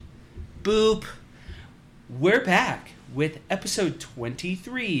Boop. We're back with episode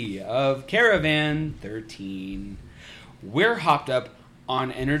 23 of Caravan 13. We're hopped up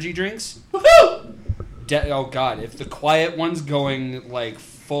on energy drinks. Woohoo! Oh god, if the quiet one's going like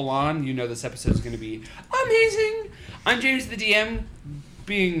full on, you know this episode is going to be amazing. I'm James the DM,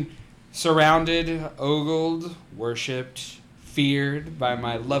 being surrounded, ogled, worshipped, feared by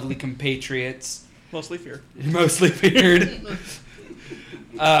my lovely compatriots. Mostly feared. Mostly feared.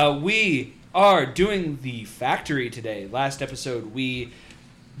 We are doing the factory today. Last episode, we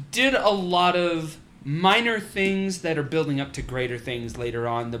did a lot of minor things that are building up to greater things later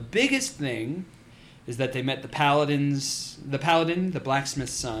on. The biggest thing is that they met the paladin, the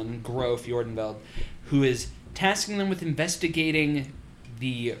blacksmith's son, Gro Fjordenveld, who is tasking them with investigating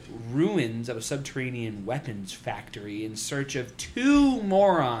the ruins of a subterranean weapons factory in search of two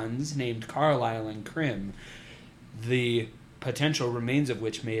morons named Carlisle and Krim, the potential remains of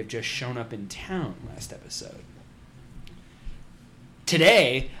which may have just shown up in town last episode.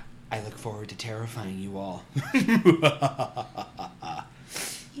 Today, I look forward to terrifying you all.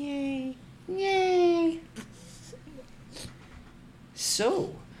 Yay. Yay.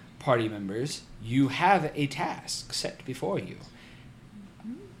 So, party members, you have a task set before you.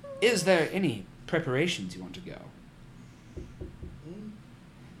 Is there any preparations you want to go?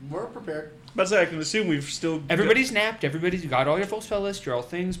 We're prepared. But I can assume we've still... Everybody's napped, everybody's got all your full spell list, your all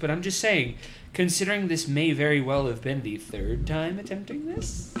things, but I'm just saying, considering this may very well have been the third time attempting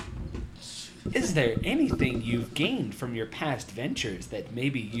this, is there anything you've gained from your past ventures that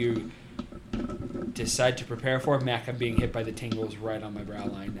maybe you decide to prepare for? Mac, I'm being hit by the tingles right on my brow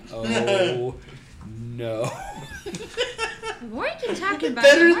line. Oh, no. The more you can talk about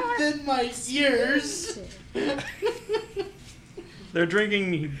Better it, the more than my ears. They're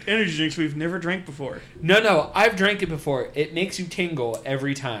drinking energy drinks we've never drank before. No, I've drank it before. It makes you tingle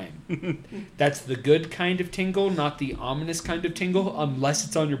every time. That's the good kind of tingle, not the ominous kind of tingle, unless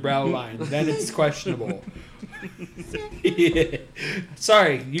it's on your brow line. Then it's questionable. Yeah.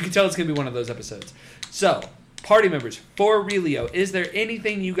 Sorry, you can tell it's going to be one of those episodes. So, party members, for Relio, is there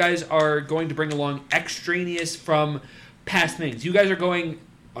anything you guys are going to bring along extraneous from past things? You guys are going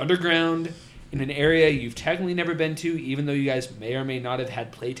underground in an area you've technically never been to, even though you guys may or may not have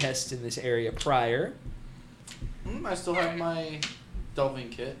had playtests in this area prior. I still have my delving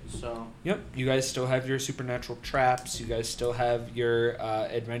kit, so... Yep, you guys still have your supernatural traps, you guys still have your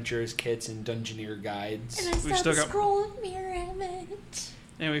adventurers kits and dungeoneer guides. And I We've still still have got- the scroll of Mirament.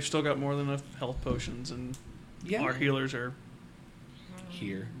 And we've still got more than enough health potions, and Yeah. our healers are...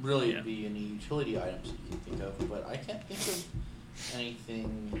 Here. Really, Yeah. it'd be any utility items that you can think of, but I can't think of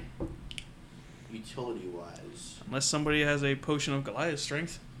anything utility-wise. Unless somebody has a potion of Goliath's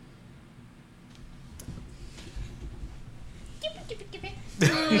strength.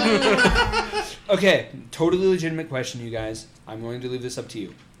 Okay, totally legitimate question, you guys. I'm going to leave this up to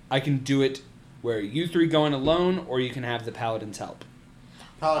you. I can do it where you three go in alone, or you can have the paladin's help.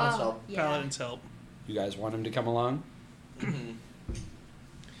 Paladin's help. Yeah. Paladin's help. You guys want him to come along?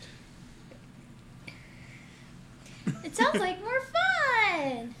 It sounds like more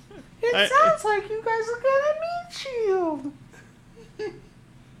fun. It like you guys are gonna meet Shield.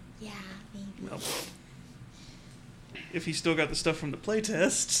 Yeah, maybe. Well, if he's still got the stuff from the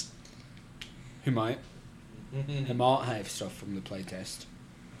playtests. He might. He might have stuff from the playtest.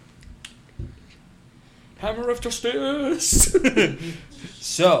 Hammer of Justice!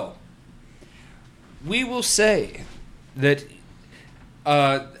 So, we will say that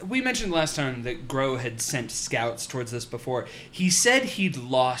we mentioned last time that Gro had sent scouts towards this before. He said he'd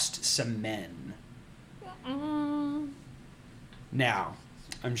lost some men. Now,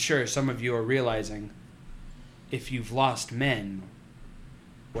 I'm sure some of you are realizing, if you've lost men,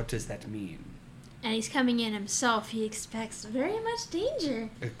 what does that mean? And he's coming in himself. He expects very much danger.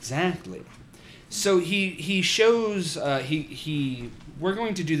 Exactly. So he shows we're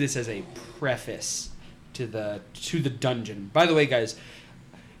going to do this as a preface to the dungeon. By the way, guys,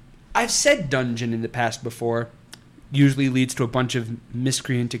 I've said dungeon in the past before. Usually leads to a bunch of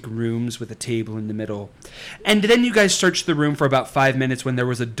miscreantic rooms with a table in the middle. And then you guys searched the room for about 5 minutes when there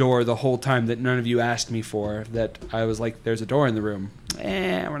was a door the whole time that none of you asked me for, that I was like, there's a door in the room.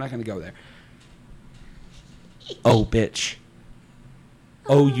 We're not going to go there. Oh, bitch.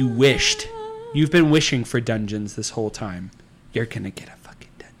 Oh, you wished. You've been wishing for dungeons this whole time. You're going to get a fucking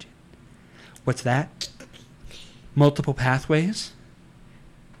dungeon. What's that? Multiple pathways?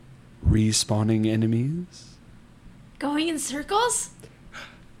 Respawning enemies? Going in circles?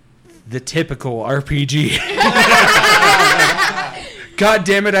 The typical RPG. God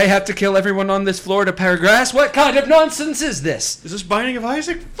damn it, I have to kill everyone on this floor to pare grass? What kind of nonsense is this? Is this Binding of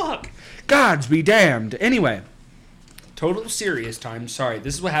Isaac? Fuck. Gods be damned. Anyway, total serious time. Sorry,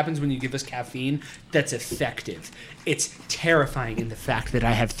 this is what happens when you give us caffeine that's effective. It's terrifying in the fact that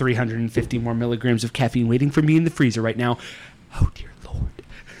I have 350 more milligrams of caffeine waiting for me in the freezer right now. Oh, dear Lord.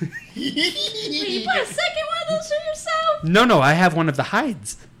 Wait, you put a second one of those for yourself? No, I have one of the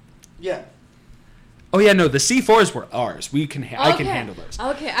hides. Yeah. Oh, yeah, no, the C4s were ours. I can handle those.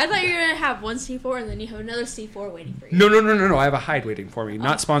 Okay, I thought you were going to have one C4 and then you have another C4 waiting for you. No. I have a hide waiting for me.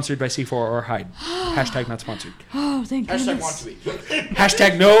 Not sponsored by C4 or hide. Hashtag not sponsored. Oh, thank Hashtag want to be.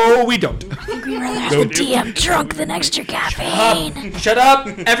 Hashtag no, we don't. I think we rather have the DM drunk than extra caffeine. Shut up.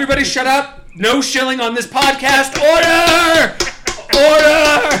 Everybody shut up. No shilling on this podcast. Order!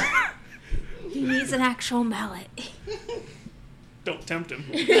 Order! He needs an actual mallet. Don't tempt him.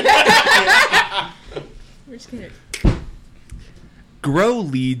 We're just gonna... Grow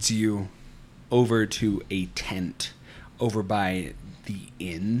leads you over to a tent over by the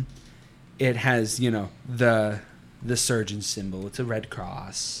inn. It has, the surgeon symbol. It's a red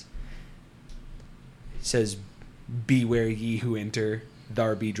cross. It says, "Beware ye who enter,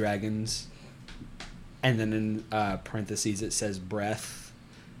 thar be dragons." And then in parentheses it says breath.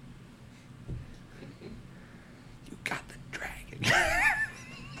 You got the dragon.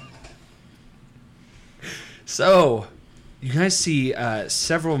 So, you guys see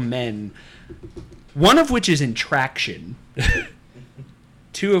several men, one of which is in traction,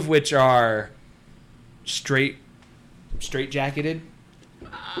 two of which are straight-jacketed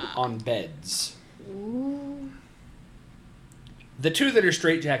on beds. Ooh. The two that are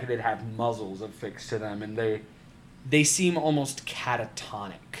straight-jacketed have muzzles affixed to them, and they seem almost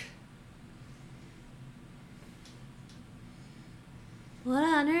catatonic. What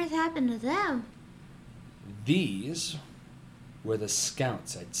on earth happened to them? These were the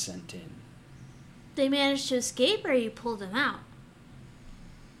scouts I'd sent in. They managed to escape or you pulled them out?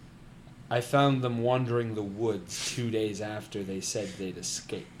 I found them wandering the woods 2 days after they said they'd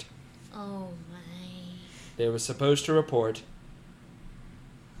escaped. Oh my. They were supposed to report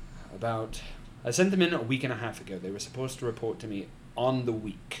about... I sent them in a week and a half ago. They were supposed to report to me on the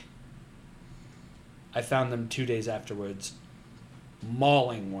week. I found them 2 days afterwards,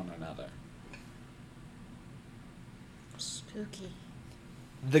 mauling one another. Spooky.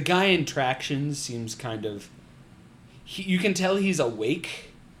 The guy in traction seems kind of... you can tell he's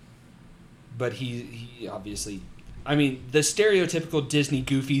awake, but he obviously... I mean, the stereotypical Disney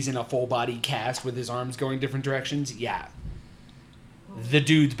goofies in a full-body cast with his arms going different directions, yeah. The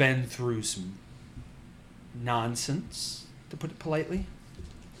dude's been through some nonsense, to put it politely.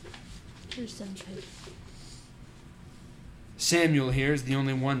 Here's some poop. Samuel here is the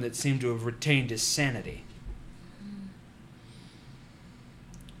only one that seemed to have retained his sanity.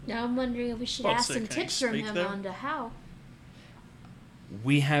 Now I'm wondering if we should Well, ask so some can he tips from speak, him though? on to how.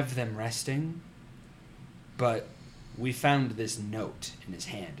 We have them resting, but we found this note in his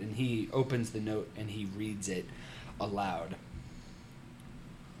hand, and he opens the note and he reads it aloud.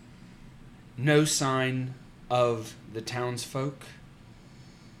 No sign of the townsfolk.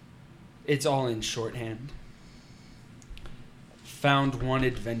 It's all in shorthand. Found one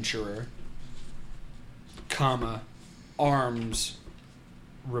adventurer, comma, arms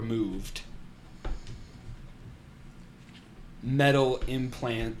removed. Metal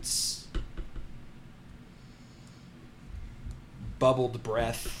implants, bubbled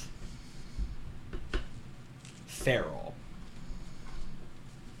breath, feral.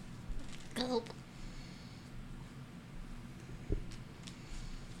 Gulp.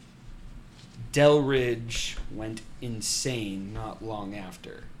 Delridge went insane not long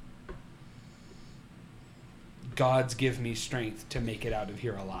after. Gods give me strength to make it out of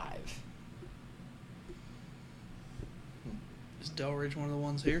here alive. Is Delridge one of the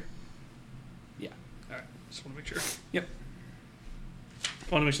ones here? Yeah. Alright, just want to make sure. Yep.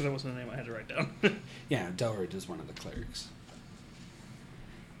 Want to make sure that wasn't the name I had to write down. Yeah, Delridge is one of the clerics.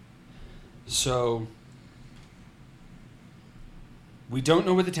 So, we don't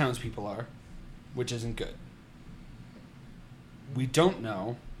know where the townspeople are, which isn't good. We don't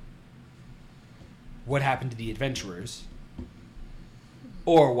know what happened to the adventurers,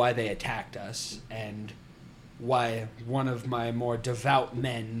 or why they attacked us, and why one of my more devout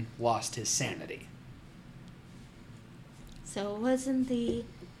men lost his sanity. So it wasn't the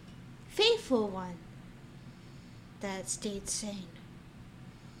faithful one that stayed sane.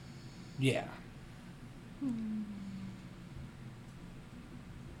 Yeah.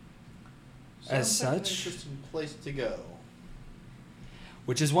 As Sounds like an such, interesting place to go.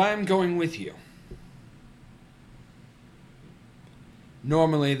 which is why I'm going with you.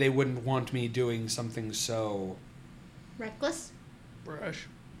 Normally, they wouldn't want me doing something so... Reckless? Brush.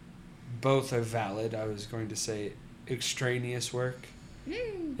 Both are valid. I was going to say extraneous work.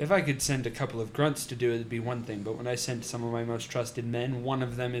 Mm. If I could send a couple of grunts to do it, it'd be one thing. But when I sent some of my most trusted men, one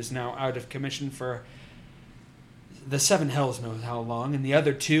of them is now out of commission for the seven hells knows how long, and the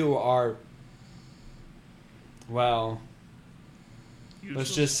other two are, well, let's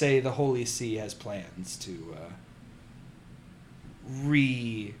Useless. just say the Holy See has plans to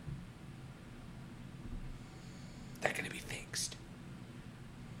they're going to be fixed.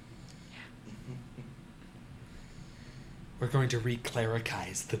 We're going to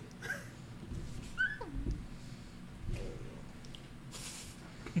re-clericize them.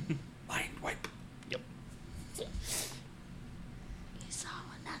 Mind wipe. Yep. You saw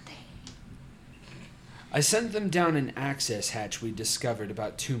nothing. I sent them down an access hatch we discovered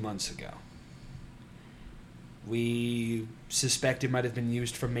about 2 months ago. We suspect it might have been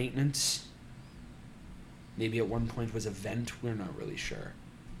used for maintenance. Maybe at one point was a vent. We're not really sure.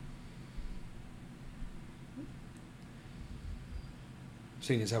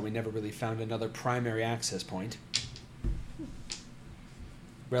 Seeing as how we never really found another primary access point.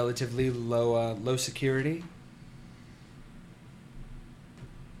 Relatively low security.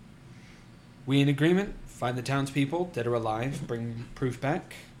 We in agreement? Find the townspeople, dead or alive, bring proof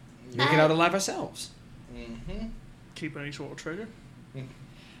back. Make it out alive ourselves. Mm-hmm. Keep any sort of treasure.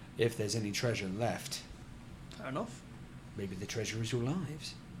 If there's any treasure left. Fair enough. Maybe the treasure is your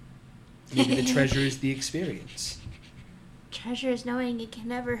lives. Maybe the treasure is the experience. Treasure is knowing it can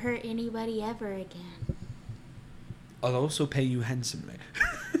never hurt anybody ever again. I'll also pay you handsomely.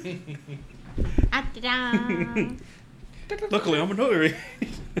 Ah-da-da. Luckily, I'm a notary.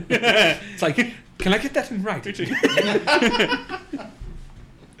 It's like, can I get that in writing?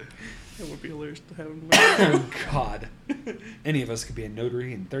 It would be hilarious to have him. Oh, God. Any of us could be a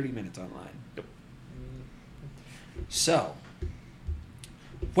notary in 30 minutes online. Yep. So,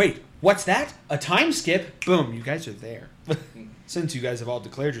 wait, what's that? A time skip? Boom, you guys are there. Since you guys have all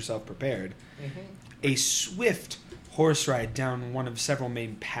declared yourself prepared, a swift horse ride down one of several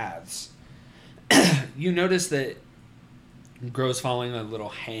main paths. You notice that Gro's following a little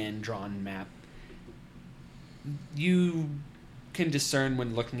hand-drawn map. You can discern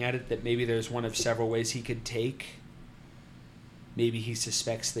when looking at it that maybe there's one of several ways he could take. Maybe he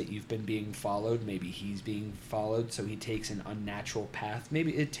suspects that you've been being followed. Maybe he's being followed, so he takes an unnatural path.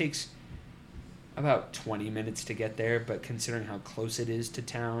 Maybe it takes about 20 minutes to get there, but considering how close it is to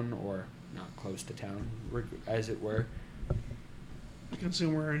town, or not close to town, as it were, I can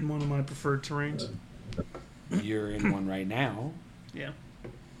assume we're in one of my preferred terrains. you're in one right now, Yeah.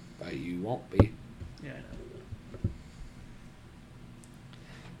 but you won't be. Yeah, I know.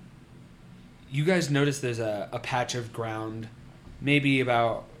 You guys notice there's a patch of ground, maybe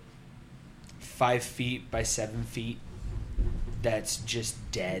about 5 feet by 7 feet, that's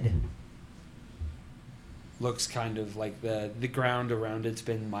just dead. Looks kind of like the ground around it's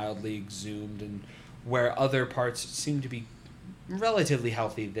been mildly exhumed, and where other parts seem to be relatively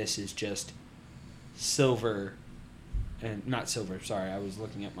healthy, this is just silver, and not silver, sorry, I was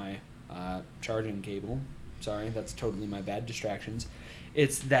looking at my charging cable. Sorry, that's totally my bad. Distractions.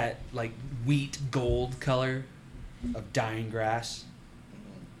 It's that, like, wheat gold color of dying grass.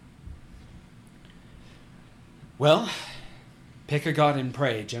 Well, pick a god and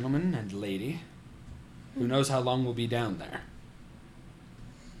pray, gentlemen and lady. Who knows how long we'll be down there?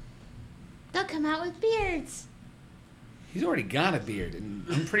 They'll come out with beards. He's already got a beard, and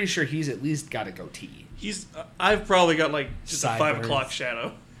I'm pretty sure he's at least got a goatee. He's. I've probably got like just a 5 Sideburns. o'clock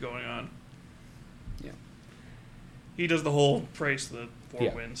shadow going on. Yeah. He does the whole praise to the four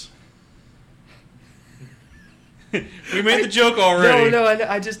Yeah. winds. We made the joke already. No,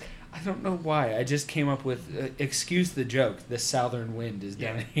 I don't know why. I just came up with, excuse the joke, the southern wind is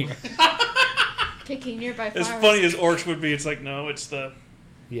down here. Picking nearby As flowers. funny as orcs would be, it's like, no, it's the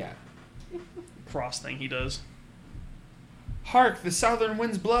Yeah. cross thing he does. Hark, the southern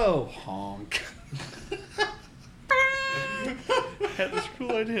winds blow. Honk. I had this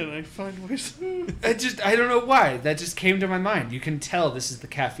cool idea and I find ways. I don't know why. That just came to my mind. You can tell this is the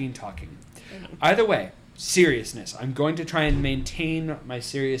caffeine talking. Either way, seriousness. I'm going to try and maintain my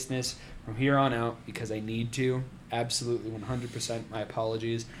seriousness from here on out because I need to. Absolutely 100%. My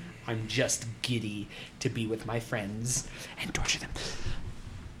apologies. I'm just giddy to be with my friends and torture them.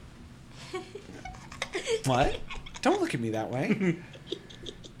 What? Don't look at me that way.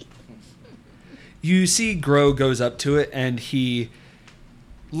 You see Gro goes up to it and he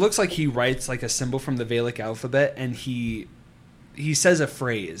looks like he writes like a symbol from the Vedic alphabet, and he says a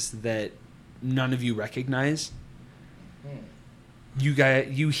phrase that none of you recognize.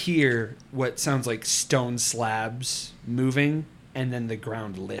 you hear what sounds like stone slabs moving, and then the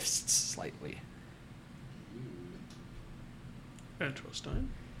ground lifts slightly. Interesting.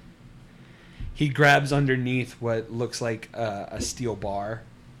 He grabs underneath what looks like a steel bar,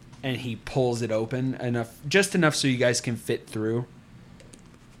 and he pulls it open just enough so you guys can fit through.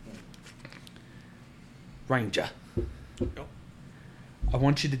 Ranger, Go. I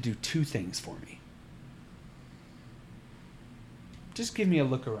want you to do 2 things for me. Just give me a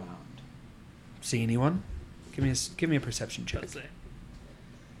look around. See anyone? Give me a perception check. Let's see.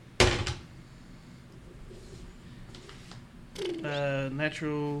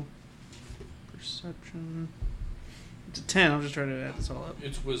 Natural perception. It's a 10. I'm just trying to add this all up.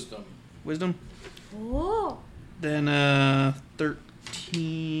 It's wisdom. Wisdom. Oh. Then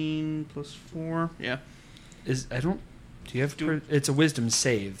 13 plus 4. Yeah. Do you have? It's a wisdom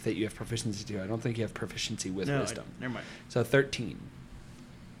save that you have proficiency to. I don't think you have proficiency with wisdom. Never mind. So 13.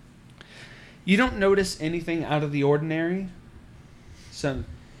 You don't notice anything out of the ordinary.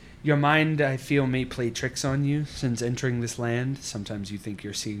 Your mind, I feel, may play tricks on you since entering this land. Sometimes you think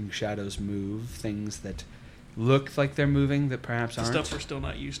you're seeing shadows move, things that look like they're moving that perhaps The aren't. stuff we're still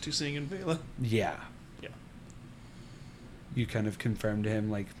not used to seeing in Vela. Yeah. Yeah. You kind of confirm to him,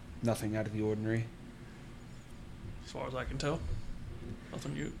 like, nothing out of the ordinary. As far as I can tell.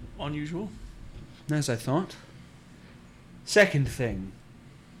 Nothing unusual. As I thought. Second thing.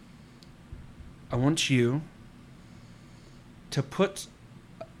 I want you to put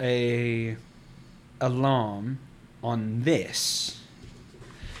a alarm on this.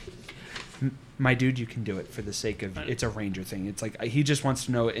 My dude, you can do it for the sake of... It's a ranger thing. It's like, he just wants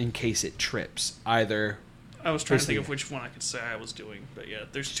to know in case it trips. Either... I was trying to think of which one I could say I was doing, but yeah,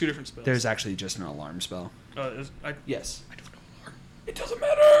 there's 2 different spells. There's actually just an alarm spell. I Yes. don't know alarm. It doesn't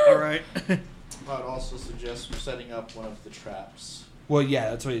matter! Alright. I'd also suggest setting up one of the traps. Well, yeah,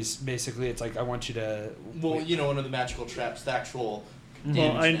 that's what he's... Basically, it's like, I want you to... Well, one of the magical traps, the actual Well,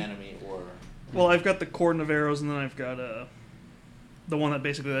 damage an enemy, or... Well, I've got the cordon of arrows, and then I've got the one that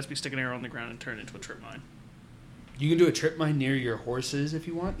basically lets me stick an arrow on the ground and turn it into a trip mine. You can do a trip mine near your horses if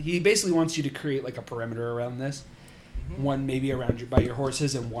you want. He basically wants you to create like a perimeter around this. Mm-hmm. One maybe around by your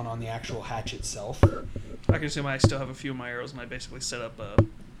horses and one on the actual hatch itself. I can assume I still have a few of my arrows, and I basically set up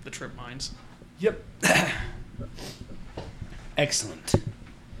the trip mines. Yep. Excellent.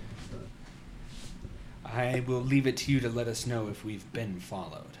 I will leave it to you to let us know if we've been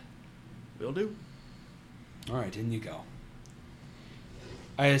followed. Will do. All right, in you go.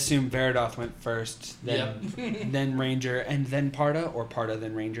 I assume Veridoth went first, then then Ranger, and then Parda, or Parda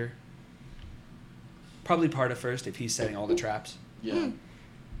then Ranger? Probably Parda first if he's setting all the traps. Yeah.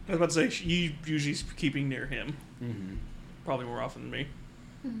 I was about to say, you usually keeping near him. Mm-hmm. Probably more often than me.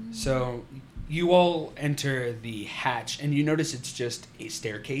 So you all enter the hatch, and you notice it's just a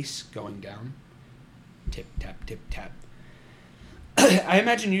staircase going down. Tip, tap, tip, tap. I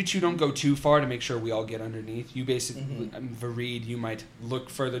imagine you two don't go too far to make sure we all get underneath. You basically, Vareed, you might look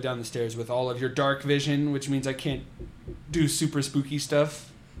further down the stairs with all of your dark vision, which means I can't do super spooky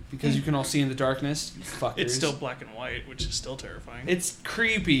stuff because you can all see in the darkness. You fuckers. It's still black and white, which is still terrifying. It's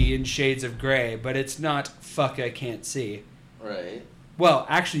creepy in shades of gray, but it's not fuck I can't see. Right. Well,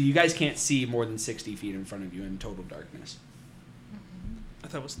 actually, you guys can't see more than 60 feet in front of you in total darkness. I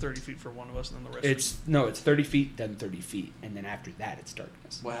thought it was 30 feet for one of us, and then the rest. It's 30 feet, then 30 feet, and then after that, it's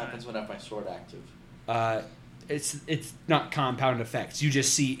darkness. What happens when I have my sword active? It's not compound effects. You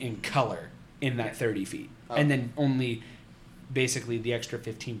just see in color in that 30 feet, and then only basically the extra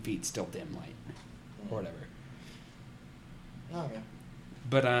 15 feet still dim light or whatever. Okay.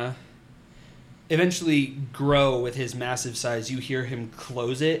 But eventually, Grow with his massive size, you hear him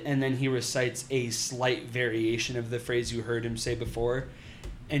close it, and then he recites a slight variation of the phrase you heard him say before.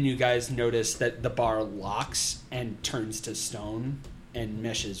 And you guys notice that the bar locks and turns to stone and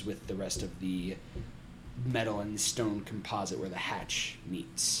meshes with the rest of the metal and stone composite where the hatch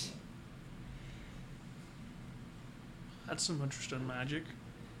meets. That's some interesting magic.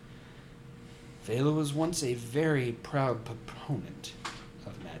 Vela was once a very proud proponent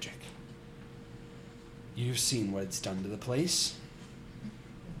of magic. You've seen what it's done to the place.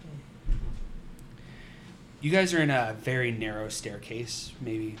 You guys are in a very narrow staircase,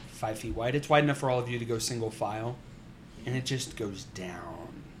 maybe 5 feet wide. It's wide enough for all of you to go single file, and it just goes down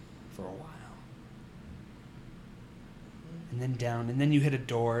for a while. And then down, and then you hit a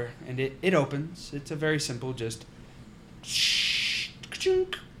door, and it opens. It's a very simple, just...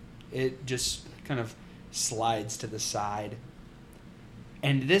 It just kind of slides to the side.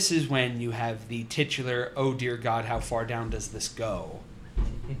 And this is when you have the titular, oh dear God, how far down does this go?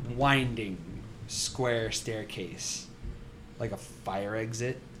 Winding, square staircase like a fire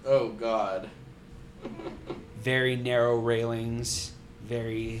exit. Oh God. Very narrow railings,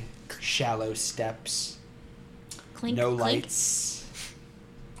 very shallow steps, Clink, no clink. lights.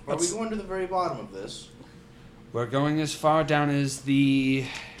 Are we going to the very bottom of this? We're going as far down as the...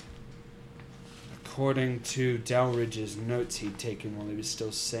 According to Dalridge's notes he'd taken while he was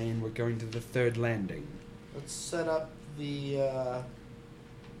still sane, we're going to the third landing. Let's set up the.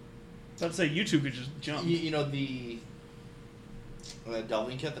 I'd say you two could just jump. You know the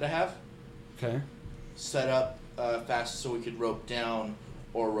delving kit that I have. Okay. Set up fast so we could rope down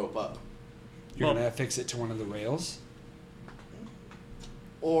or rope up. You're Well- going to fix it to one of the rails?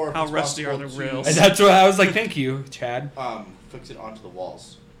 Or if How it's rusty are possible the to, rails? And that's what I was like, thank you, Chad. Fix it onto the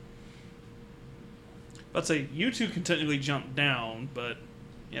walls. I'd say you two can technically jump down, but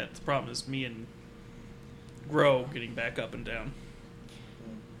yeah, the problem is me and Grow getting back up and down.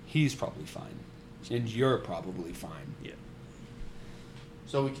 He's probably fine. And you're probably fine. Yeah.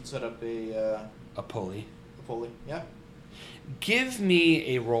 So we can set up a pulley. pulley. Yeah. Give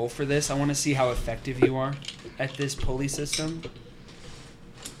me a roll for this. I want to see how effective you are at this pulley system.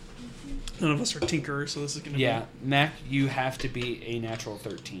 None of us are tinkerers, so this is going to Yeah, Mac, you have to be a natural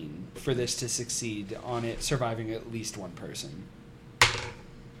 13 for this to succeed on it surviving at least one person.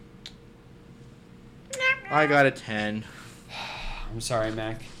 I got a 10. I'm sorry,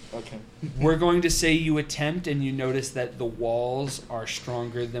 Mac. Okay. We're going to say you attempt and you notice that the walls are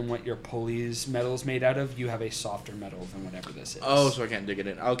stronger than what your pulley's metal is made out of. You have a softer metal than whatever this is. Oh, so I can't dig it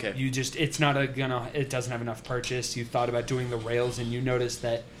in. Okay. You just, it doesn't have enough purchase. You thought about doing the rails and you notice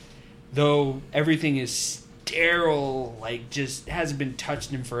that though everything is sterile, like just hasn't been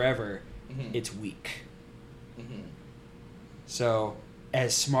touched in forever, it's weak. So,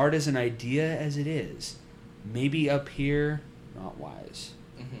 as smart as an idea as it is, maybe up here, not wise.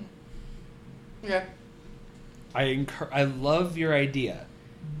 Okay. I love your idea.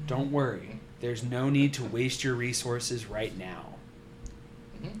 Don't worry. There's no need to waste your resources right now.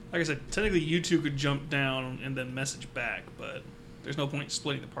 Like I said, technically you two could jump down and then message back, but there's no point in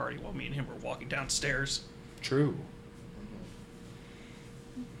splitting the party while me and him are walking downstairs. True.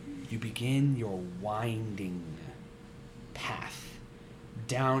 You begin your winding path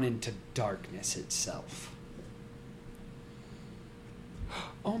down into darkness itself.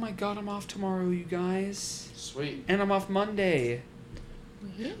 Oh my god, I'm off tomorrow, you guys. Sweet. And I'm off Monday.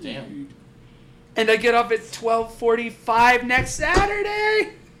 Damn. And I get off at 12:45 next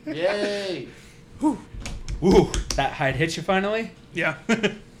Saturday. Yay. Woo, that hide hit you finally? Yeah.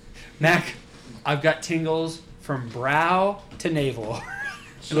 Mac, I've got tingles from brow to navel.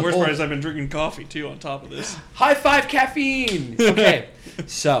 And the worst part is I've been drinking coffee too on top of this. High five caffeine! Okay,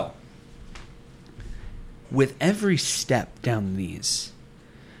 so with every step down these,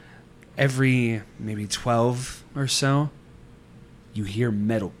 every maybe 12 or so, you hear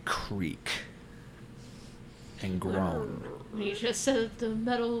metal creak and groan. You just said that the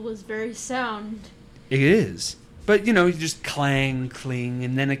metal was very sound. It is. But, you know, you just clang, cling,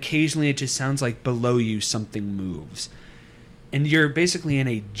 and then occasionally it just sounds like below you something moves. And you're basically in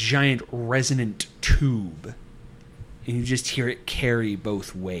a giant resonant tube. And you just hear it carry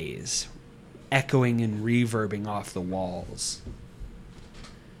both ways, echoing and reverbing off the walls.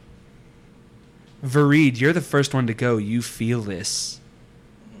 Vareed, you're the first one to go. You feel this.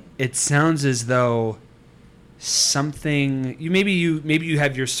 It sounds as though something maybe you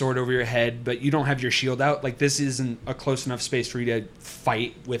have your sword over your head, but you don't have your shield out. Like, this isn't a close enough space for you to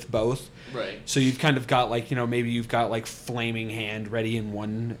fight with both. Right. So you've kind of got, like, you know, maybe you've got like flaming hand ready and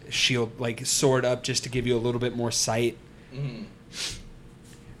one shield, like sword up, just to give you a little bit more sight. And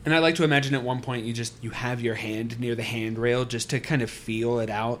I like to imagine at one point you have your hand near the handrail just to kind of feel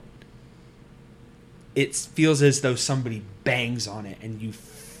it out. It feels as though somebody bangs on it and you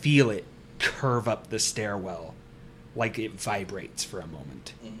feel it curve up the stairwell, like it vibrates for a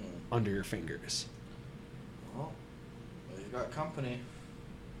moment under your fingers. Well, we've got company.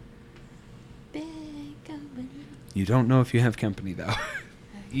 Big company. You don't know if you have company, though.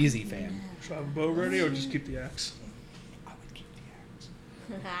 Easy, fam. Should I have a bow ready or just keep the axe? I would keep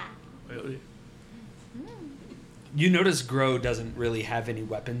the axe. Really? You notice Grow doesn't really have any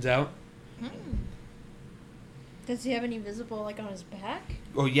weapons out. Does he have any visible, like, on his back?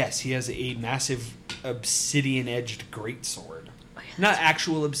 Oh, yes, he has a massive obsidian-edged greatsword. Oh, yeah, Not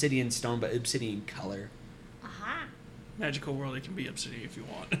actual obsidian stone, but obsidian color. Aha. Magical world, it can be obsidian if you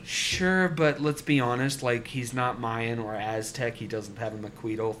want. Sure, but let's be honest, like, he's not Mayan or Aztec. He doesn't have a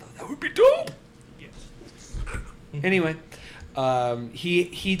McQueedle. That would be dope! Yeah. Anyway,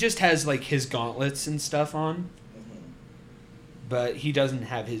 he just has, like, his gauntlets and stuff on. but he doesn't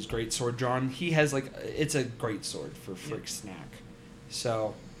have his great sword drawn. He has it's a great sword for Frick's snack,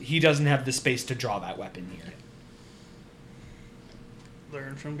 so he doesn't have the space to draw that weapon here.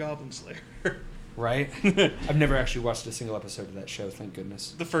 Learn from Goblin Slayer. Right? I've never actually watched a single episode of that show, thank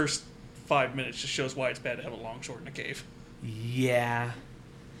goodness. The first 5 minutes just shows why it's bad to have a long sword in a cave. Yeah.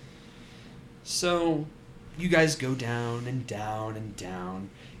 So, you guys go down and down and down.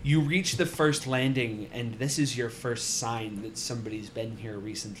 You reach the first landing, and this is your first sign that somebody's been here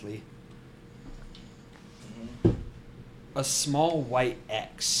recently. A small white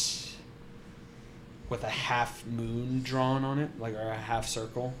X with a half moon drawn on it, or a half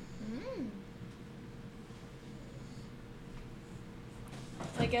circle.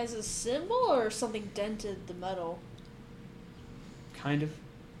 Like as a symbol or something dented the metal? Kind of.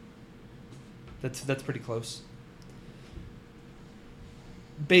 That's pretty close.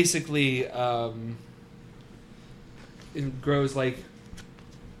 Basically, it grows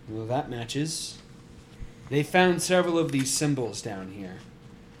well, that matches. They found several of these symbols down here.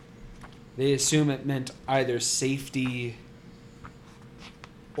 They assume it meant either safety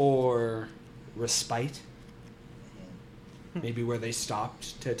or respite. Maybe where they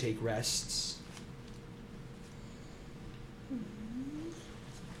stopped to take rests.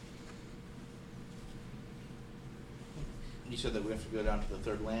 You said that we have to go down to the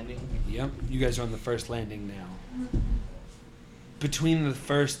third landing? Yep, you guys are on the first landing now. Between the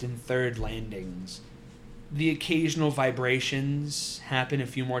first and third landings, the occasional vibrations happen a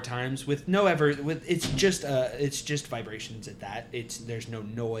few more times it's just vibrations at that. There's no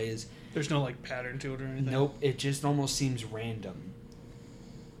noise. There's no pattern to it or anything. Nope, it just almost seems random.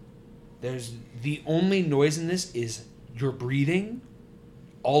 The only noise in this is your breathing,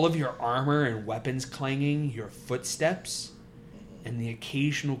 all of your armor and weapons clanging, your footsteps, and the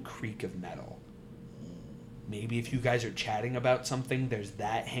occasional creak of metal. Maybe if you guys are chatting about something, there's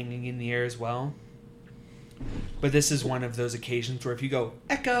that hanging in the air as well. But this is one of those occasions where if you go,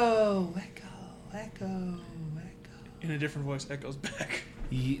 echo, echo, echo, echo. In a different voice, echoes back.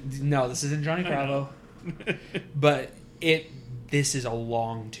 No, this isn't Johnny Bravo. But this is a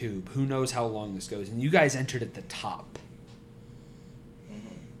long tube. Who knows how long this goes? And you guys entered at the top.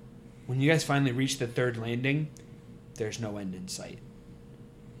 When you guys finally reach the third landing, there's no end in sight.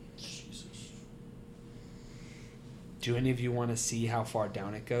 Jesus. Do any of you want to see how far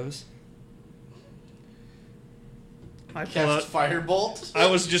down it goes? I Cast Firebolt? I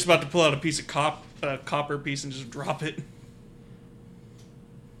was just about to pull out a piece of copper piece and just drop it.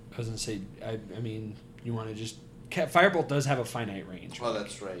 I was going to say, I mean, you want to just... Firebolt does have a finite range. Oh,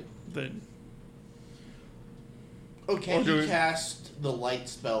 that's right. Then Oh, can Or do you we- cast the light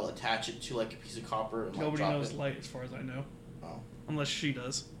spell, attach it to a piece of copper, and nobody drop knows it? light as far as I know. Oh. Unless she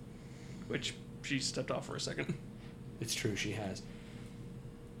does. Which she stepped off for a second. It's true, she has.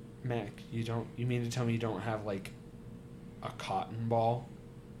 Mac, you mean to tell me you don't have, a cotton ball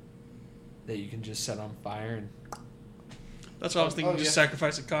that you can just set on fire and... That's what I was thinking. Oh, Just yeah.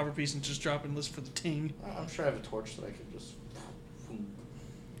 sacrifice a copper piece and just drop it in this for the ting. I'm sure I have a torch that I could just...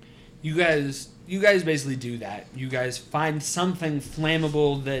 You guys basically do that. You guys find something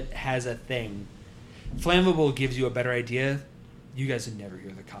flammable that has a thing. Flammable gives you a better idea. You guys would never hear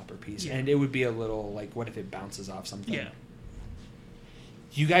the copper piece. Yeah. And it would be a little, what if it bounces off something? Yeah.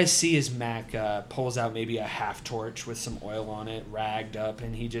 You guys see as Mac pulls out maybe a half torch with some oil on it, ragged up,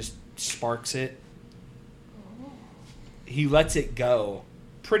 and he just sparks it. He lets it go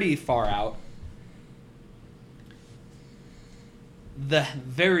pretty far out. The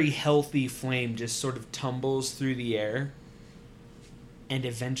very healthy flame just sort of tumbles through the air, and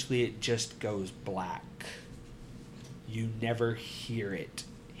eventually it just goes black. You never hear it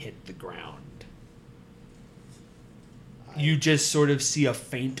hit the ground. You just sort of see a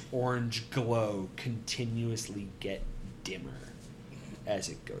faint orange glow continuously get dimmer as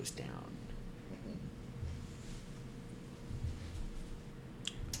it goes down.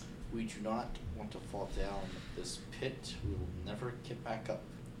 We do not want to fall down this pit. We will never get back up.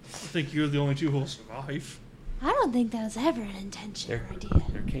 I think you're the only two who will survive. I don't think that was ever an intention or idea.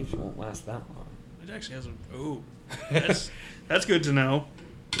 Their capes won't last that long. It actually has a... Oh. That's good to know.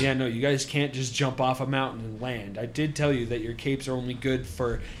 Yeah, no, you guys can't just jump off a mountain and land. I did tell you that your capes are only good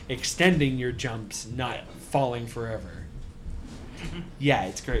for extending your jumps, not falling forever. Yeah,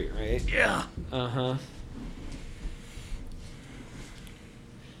 it's great, right? Yeah. Uh-huh.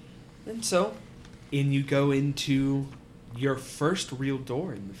 And so, in you go into your first real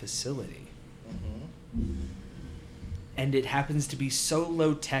door in the facility. And it happens to be so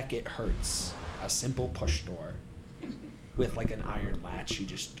low-tech it hurts. A simple push door with an iron latch. You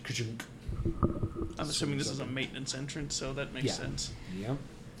just ka-chunk. I'm assuming this is a maintenance entrance, so that makes Yeah. sense. Yep.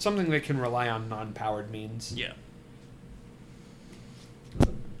 Something that can rely on non-powered means. Yeah.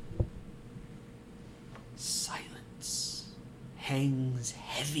 Silence hangs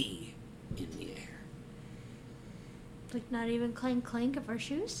heavy in the air. Like not even clank clank of our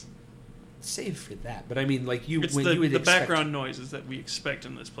shoes? Save for that, but I mean, like you It's when the, you would the expect, background noises that we expect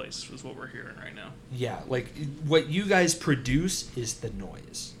in this place is what we're hearing right now. Yeah, like what you guys produce is the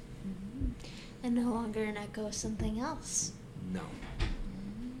noise. And no longer an echo of something else. No.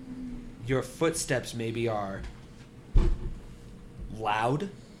 Your footsteps maybe are loud.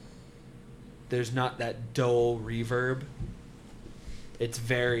 There's not that dull reverb. It's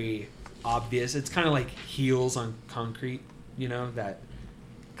very obvious. It's kind of like heels on concrete, you know, that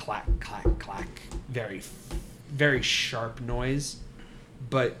clack, clack, clack. Very, very sharp noise.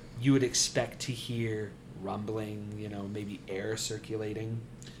 But you would expect to hear rumbling, you know, maybe air circulating.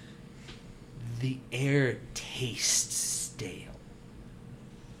 The air tastes stale.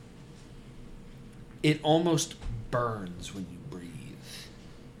 It almost burns when you breathe.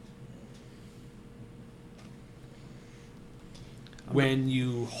 When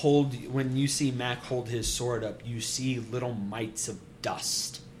you see Mac hold his sword up, you see little mites of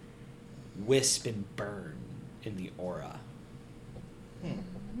dust wisp and burn in the aura.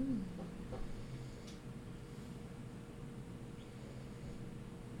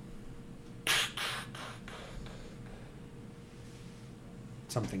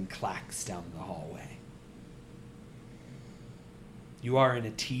 Something clacks down the hallway. You are in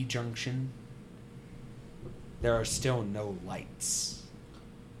a T-junction. There are still no lights.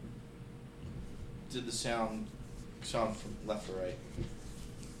 Did the sound from left or right?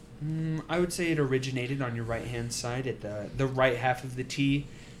 I would say it originated on your right-hand side at the right half of the T,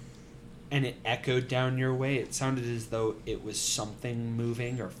 and it echoed down your way. It sounded as though it was something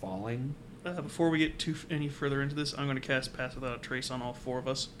moving or falling. Before we get any further into this, I'm going to cast Pass Without a Trace on all four of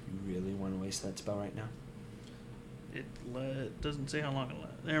us. You really want to waste that spell right now? It doesn't say how long it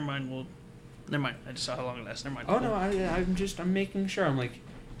lasts. Never mind. Never mind. I just saw how long it lasts. Never mind. Oh no, I'm making sure. I'm like,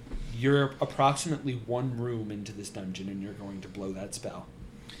 you're approximately one room into this dungeon, and you're going to blow that spell.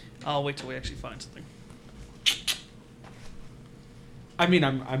 I'll wait till we actually find something. I mean,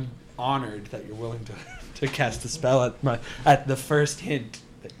 I'm honored that you're willing to cast a spell at the first hint.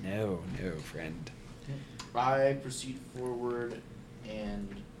 But no, friend. I proceed forward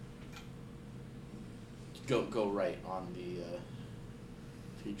and go right on the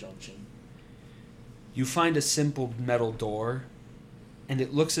T-junction. You find a simple metal door, and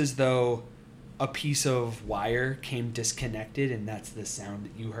it looks as though a piece of wire came disconnected, and that's the sound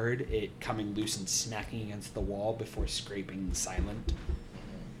that you heard, it coming loose and smacking against the wall before scraping silent.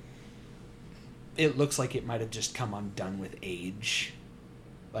 It looks like it might have just come undone with age.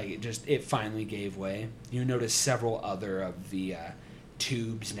 Like it finally gave way. You notice several other of the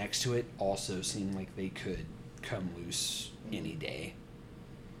tubes next to it also seem like they could come loose any day.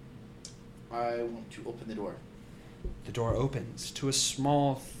 I want to open the door. The door opens to a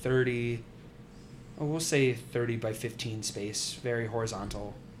small we'll say 30 by 15 space, very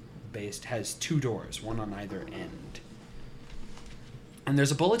horizontal based, has two doors, one on either end. And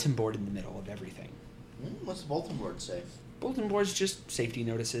there's a bulletin board in the middle of everything. What's the bulletin board say? Bulletin board's just safety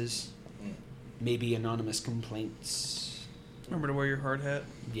notices, Mm. maybe anonymous complaints. Remember to wear your hard hat.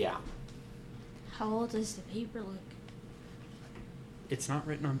 Yeah. How old does the paper look? It's not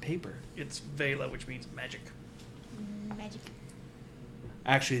written on paper. It's Vela, which means magic. Magic.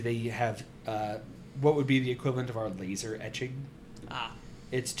 Actually, they have what would be the equivalent of our laser etching. Ah.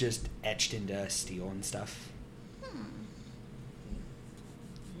 It's just etched into steel and stuff.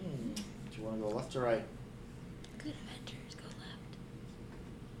 Do you want to go left or right? Good adventures go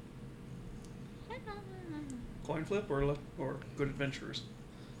left. Coin flip or good adventurers?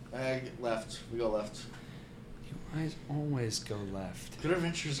 Left. We go left. You guys always go left. Good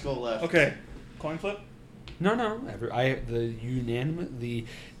adventures go left. Okay. Coin flip? No.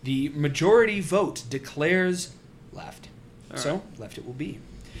 The majority vote declares left. All So right. left it will be.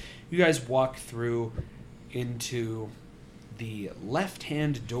 You guys walk through into the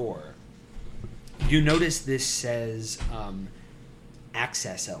left-hand door. You notice this says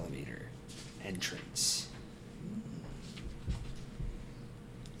access elevator entrance.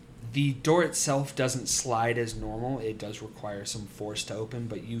 The door itself doesn't slide as normal. It does require some force to open,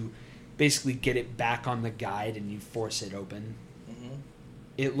 but you basically get it back on the guide and you force it open. Mm-hmm.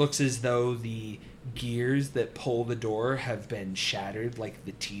 It looks as though the gears that pull the door have been shattered, like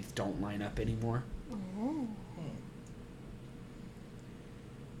the teeth don't line up anymore. Oh.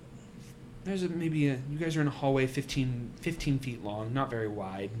 You guys are in a hallway 15 feet long, not very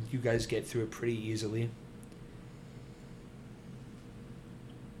wide. You guys get through it pretty easily.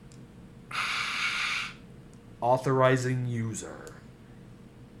 Authorizing user.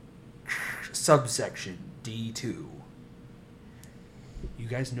 Subsection D2. You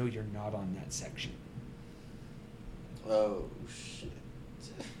guys know you're not on that section. Oh, shit.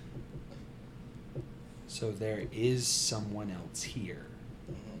 So there is someone else here.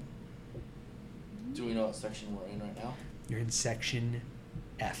 Mm-hmm. Do we know what section we're in right now? You're in section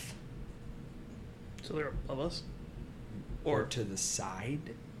F. So they're above us? Or to the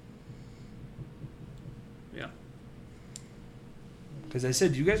side. Yeah. Because I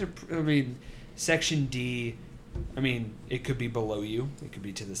said you guys are, section D, it could be below you. It could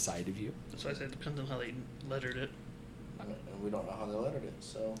be to the side of you. That's why I said it depends on how they lettered it. And we don't know how they lettered it,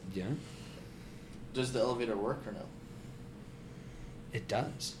 so. Yeah, Does the elevator work or no? it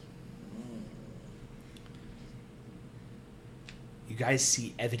does. Mm. You guys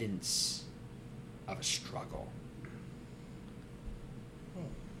see evidence of a struggle. Hmm.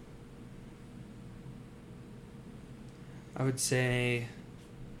 I would say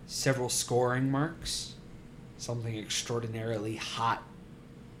several scoring marks. Something extraordinarily hot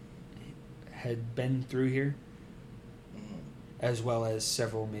had been through here. Mhm. As well as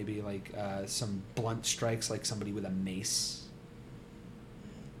several maybe some blunt strikes, like somebody with a mace.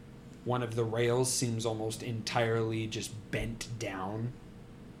 One of the rails seems almost entirely just bent down.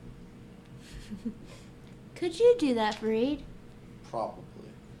 Could you do that, Fareed? Probably.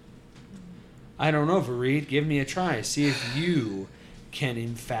 I don't know, Vareed. Give me a try. See if you can,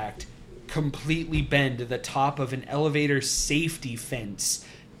 in fact, completely bend the top of an elevator safety fence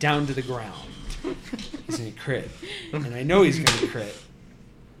down to the ground. He's going to crit. And I know he's going to crit.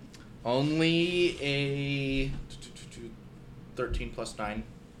 Only a 13 plus 9.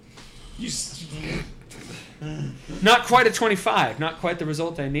 Not quite a 25. Not quite the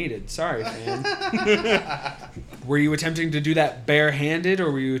result I needed. Sorry, man. Were you attempting to do that barehanded,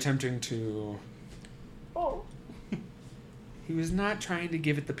 or were you attempting to... Oh. He was not trying to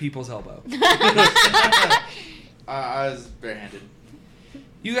give it the people's elbow. I was barehanded.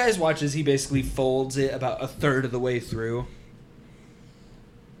 You guys watch as he basically folds it about a third of the way through.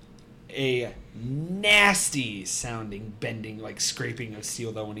 A nasty sounding bending, like scraping of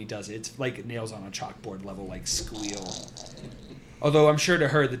steel, though, when he does it. It's like nails on a chalkboard level, like squeal. Although I'm sure to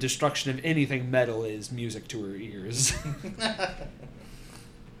her, the destruction of anything metal is music to her ears.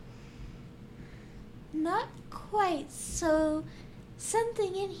 Not quite. So,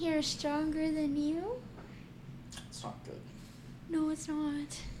 something in here is stronger than you? It's not good. No, it's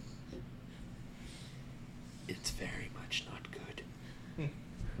not. It's very much not good.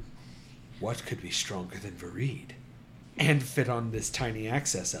 What could be stronger than Vareed? And fit on this tiny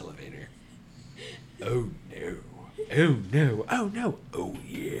access elevator? Oh no. Oh no. Oh no. Oh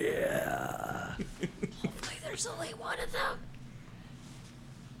yeah. Hopefully there's only one of them.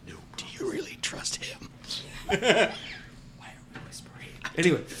 No, do you really trust him? Why are we whispering?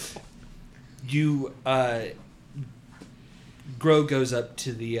 Anyway, you, Gro goes up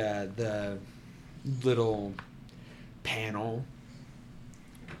to the little panel.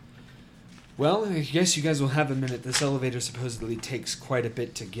 Well, I guess you guys will have a minute. This elevator supposedly takes quite a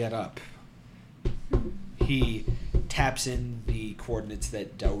bit to get up. He taps in the coordinates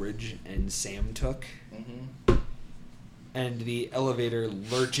that Delridge and Sam took, Mm-hmm. and the elevator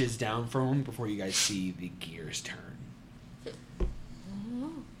lurches down for him before you guys see the gears turn.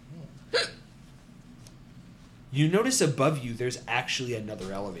 You notice above you there's actually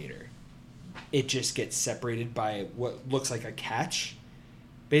another elevator. It just gets separated by what looks like a catch.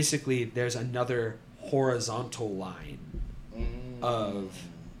 Basically, there's another horizontal line of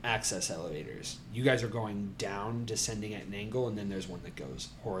access elevators. You guys are going down, descending at an angle, and then there's one that goes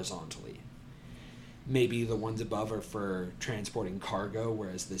horizontally. Maybe the ones above are for transporting cargo,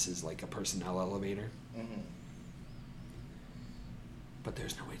 whereas this is like a personnel elevator. Mm-hmm. But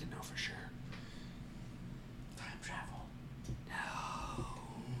there's no way to know for sure. Time travel. No.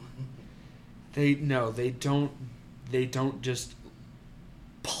 They don't just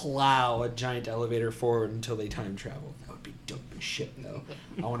plow a giant elevator forward until they time travel. That would be dope as shit, though.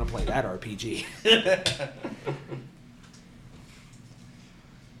 I want to play that RPG.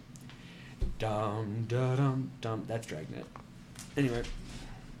 Dum da dum dum. That's Dragnet. Anyway.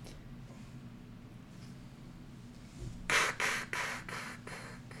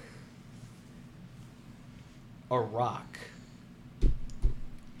 A rock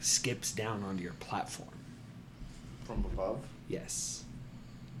skips down onto your platform. From above? Yes.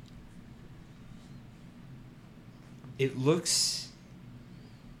 It looks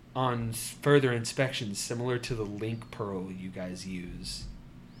on further inspection, similar to the link pearl you guys use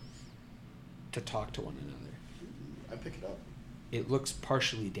to talk to one another. I pick it up. It looks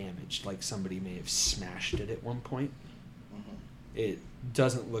partially damaged, like somebody may have smashed it at one point. Mm-hmm. It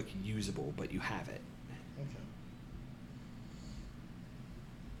doesn't look usable, but you have it. Okay.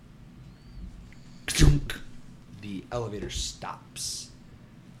 The elevator stops.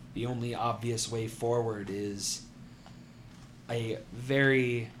 The only obvious way forward is a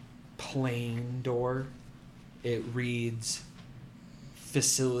very plain door. It reads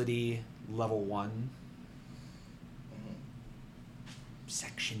Facility Level 1, Mm-hmm.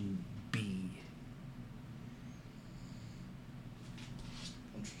 Section B.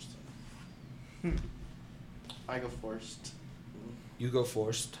 Interesting. I go first. You go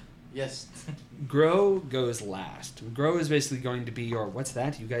first. Yes. Grow goes last. Grow is basically going to be your, what's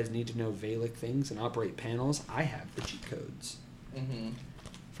that? You guys need to know Valic things and operate panels. I have the cheat codes Mm-hmm.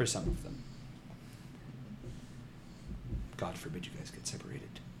 for some of them. God forbid you guys get separated.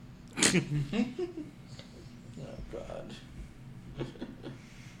 Oh God.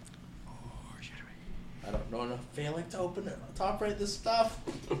 I don't know enough failing to open it, to operate this stuff.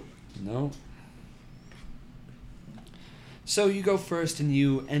 No. So you go first and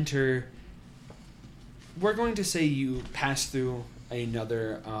you enter. We're going to say you pass through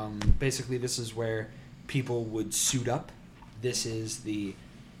another. Basically, this is where people would suit up. This is the.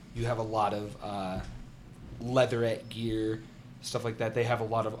 You have a lot of leatherette gear, stuff like that. They have a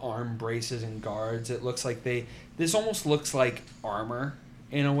lot of arm braces and guards. It looks like they. This almost looks like armor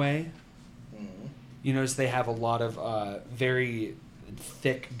in a way. Mm-hmm. You notice they have a lot of very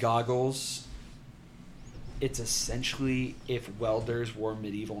thick goggles. It's essentially if welders wore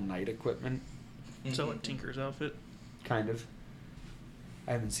medieval knight equipment. So like Tinker's outfit, Kind of.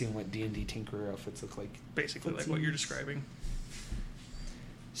 I haven't seen what D&D Tinkerer outfits look like. basically like what you're describing.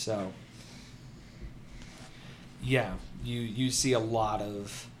 So, yeah, you see a lot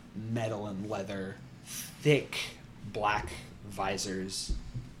of metal and leather, thick black visors,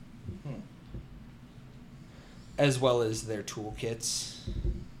 Hmm. as well as their toolkits.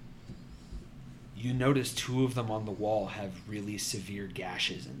 You notice 2 of them on the wall have really severe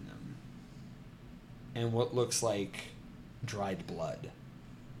gashes in them. And what looks like dried blood.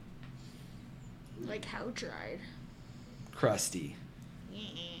 Like how dried? Crusty.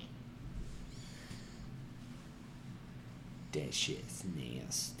 That shit's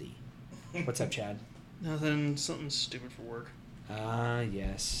nasty. What's up, Chad? Nothing, something stupid for work. Ah,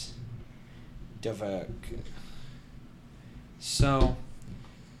 yes. Devok. So,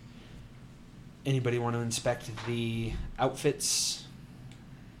 anybody want to inspect the outfits?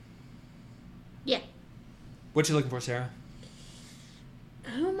 Yeah. What you looking for, Sarah?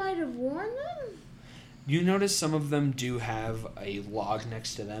 Who might have worn them? You notice some of them do have a log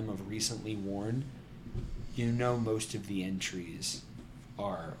next to them of recently worn. You know most of the entries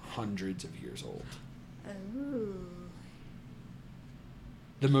are hundreds of years old. Ooh.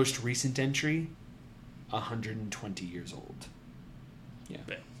 The most recent entry, 120 years old. Yeah,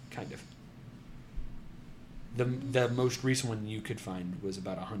 Bam. kind of. The most recent one you could find was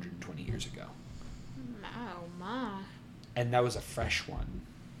about 120 years ago. Oh my. And that was a fresh one.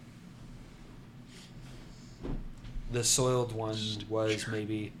 The soiled one was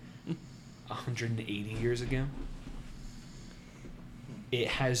maybe 180 years ago. It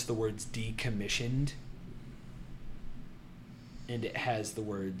has the words decommissioned, and it has the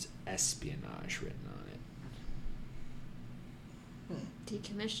words espionage written on it.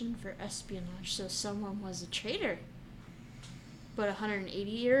 Decommissioned for espionage, so someone was a traitor. But 180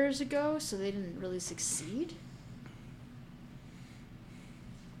 years ago, so they didn't really succeed?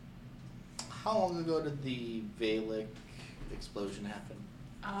 How long ago did the Valic explosion happen?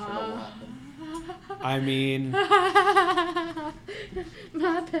 Do you know what happened? I mean,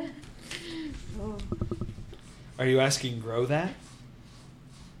 My bad. Oh. are you asking Grow that?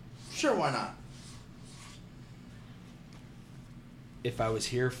 Sure, why not? If I was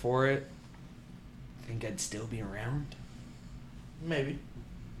here for it, I think I'd still be around. Maybe.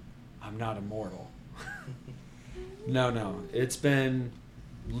 I'm not immortal. No. It's been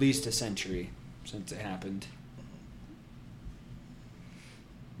at least a century since it happened.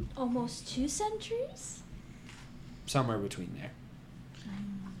 Almost 2 centuries? Somewhere between there.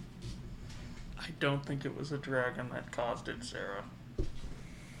 I don't think it was a dragon that caused it, Sarah.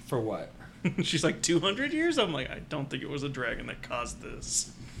 For what? She's like 200 years? I'm like, I don't think it was a dragon that caused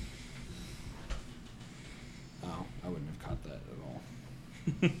this. Oh, I wouldn't have caught that at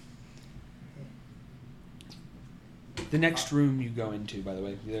all. The next room you go into, by the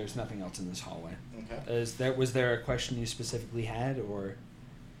way, there's nothing else in this hallway. Okay. Was there a question you specifically had, or?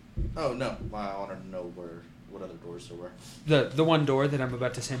 Oh no, I wanted to know what other doors there were. The one door that I'm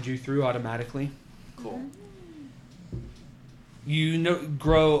about to send you through automatically. Cool. You know,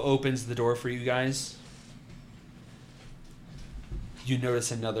 Grow opens the door for you guys. You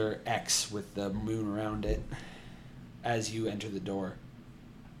notice another X with the moon around it as you enter the door.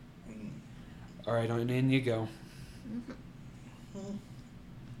 All right, on in you go.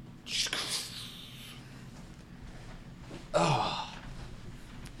 Oh.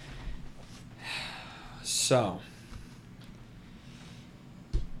 So,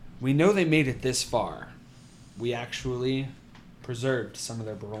 we know they made it this far. We actually preserved some of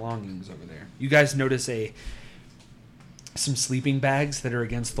their belongings over there. You guys notice some sleeping bags that are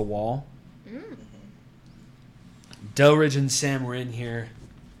against the wall. Delridge and Sam were in here,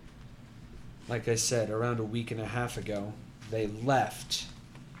 like I said, around a week and a half ago. They left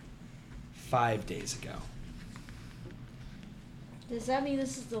 5 days ago. Does that mean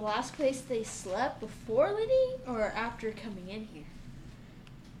this is the last place they slept before leaving, or after coming in here?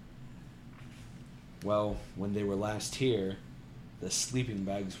 Well, when they were last here, the sleeping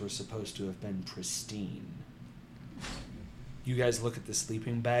bags were supposed to have been pristine. You guys look at the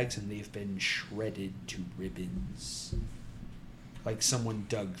sleeping bags and they've been shredded to ribbons. Like someone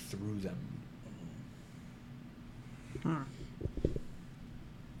dug through them.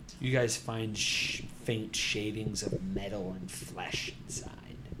 You guys find faint shadings of metal and flesh inside.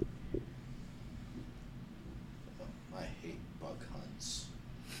 I hate bug hunts.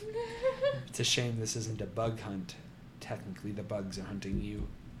 It's a shame this isn't a bug hunt. Technically, the bugs are hunting you.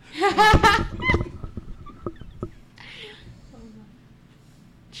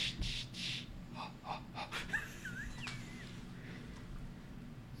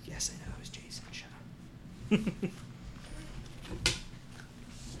 Yes, I know it was Jason. Shut up.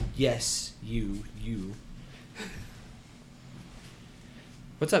 Yes, you.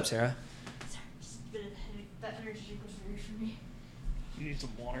 What's up, Sarah? Sorry, just a bit of a headache. That energy drink was weird for me. You need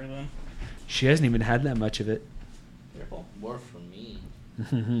some water then. She hasn't even had that much of it. Careful. More for me.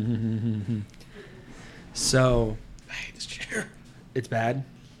 So, I hate this chair. it's bad?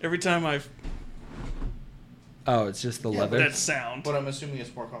 Every time Oh, it's just the leather? that sound. But I'm assuming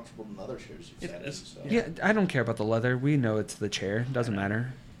it's more comfortable than other chairs you've It sat in. is. So. Yeah, I don't care about the leather. We know it's the chair. Doesn't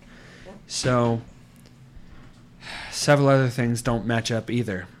matter. So, several other things don't match up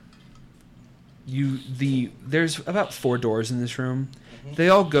either. There's about 4 doors in this room. They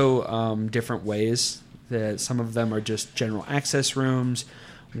all go different ways. Some of them are just general access rooms.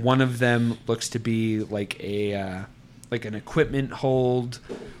 One of them looks to be like an equipment hold.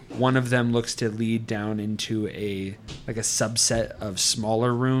 One of them looks to lead down into a subset of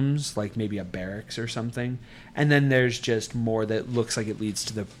smaller rooms, like maybe a barracks or something. And then there's just more that looks like it leads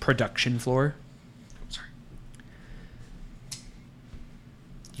to the production floor. Sorry.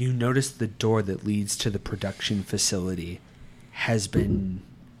 You notice the door that leads to the production facility has been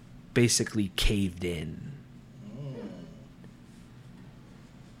basically caved in.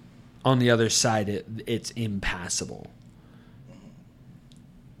 On the other side, it's impassable.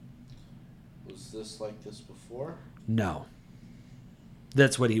 Was this like this before? No.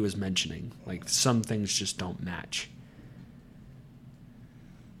 That's what he was mentioning. Like, some things just don't match.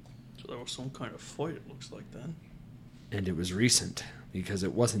 So there was some kind of fight, it looks like then. And it was recent, because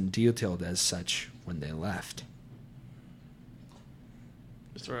it wasn't detailed as such when they left.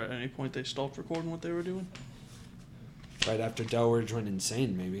 Is there at any point they stopped recording what they were doing? Right after Delridge went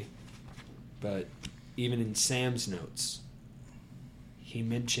insane, maybe. But even in Sam's notes, he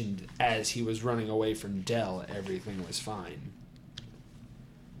mentioned as he was running away from Del, everything was fine.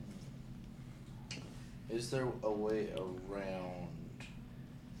 Is there a way around?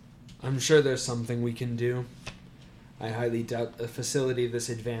 I'm sure there's something we can do. I highly doubt a facility this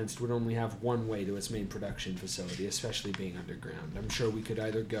advanced would only have one way to its main production facility, especially being underground. I'm sure we could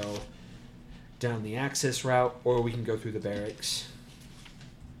either go down the access route, or we can go through the barracks.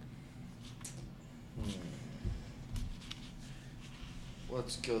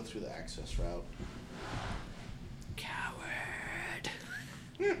 Let's go through the access route. Coward!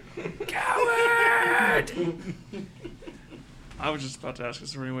 Coward! I was just about to ask,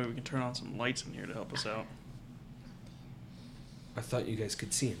 is there any way we can turn on some lights in here to help us out? I thought you guys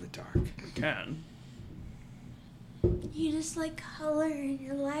could see in the dark. We can. You just like color in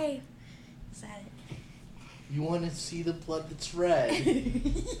your life. Is that it? You want to see the blood that's red?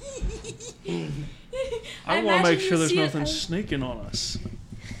 I want to make imagine sure you there's see it nothing as- sneaking on us.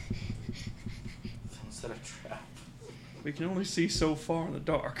 Is that a trap? We can only see so far in the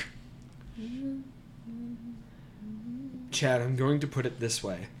dark. Chad, I'm going to put it this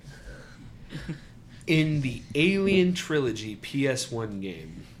way. In the Alien Trilogy PS1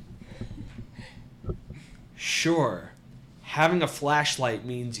 game, Sure, having a flashlight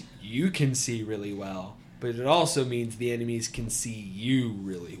means you can see really well, but it also means the enemies can see you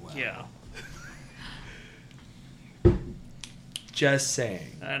really well. Yeah, Just saying.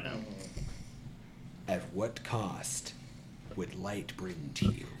 I know. At what cost would light bring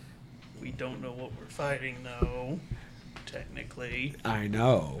to you? We don't know what we're fighting, though. Technically. I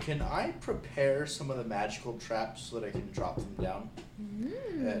know. Can I prepare some of the magical traps so that I can drop them down?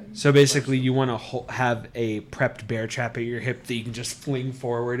 So basically, you want to have a prepped bear trap at your hip that you can just fling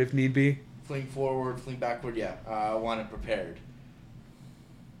forward if need be? Fling forward, fling backward, yeah. I want it prepared.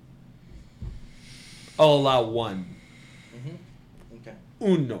 I'll allow one. Mm-hmm. Okay.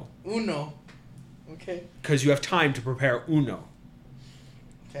 Uno. Uno. Okay. Because you have time to prepare uno.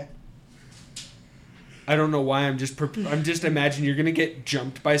 Okay. I don't know why I'm just imagining you're gonna get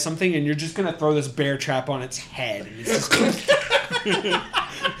jumped by something and you're just gonna throw this bear trap on its head and it's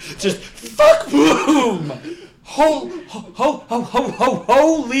just fuck boom. Holy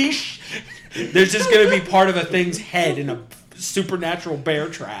There's just gonna be part of a thing's head in a supernatural bear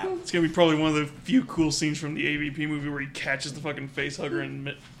trap. It's gonna be probably one of the few cool scenes from the AVP movie where he catches the fucking face hugger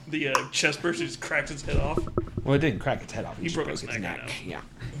and the chest burst and just cracks its head off. Well, it didn't crack its head off. He just broke his neck, I know. Yeah.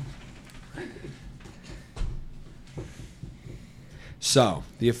 So,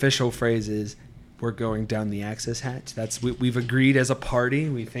 the official phrase is, we're going down the access hatch. That's we've agreed as a party.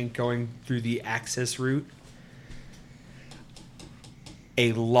 We think going through the access route,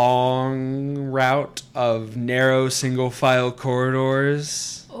 a long route of narrow single-file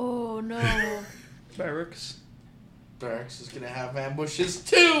corridors. Oh, no. Barracks. Barracks is gonna have ambushes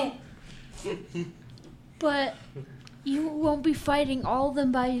too! But you won't be fighting all of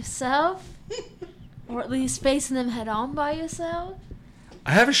them by yourself? Or at least facing them head on by yourself?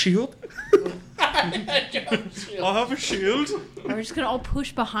 I have a shield. I'll have a shield. Or just gonna all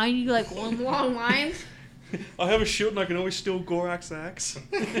push behind you like one long line? I have a shield and I can always steal Gorak's axe.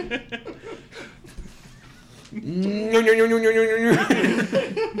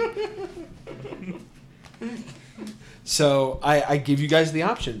 So I give you guys the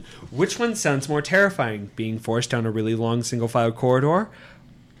option. Which one sounds more terrifying? Being forced down a really long single-file corridor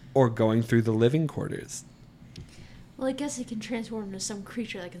or going through the living quarters? Well, I guess it can transform into some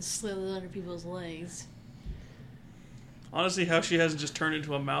creature that can slither under people's legs. Honestly, how she hasn't just turned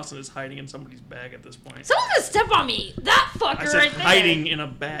into a mouse and is hiding in somebody's bag at this point. Someone's gonna step on me! That fucker I said right there! hiding in a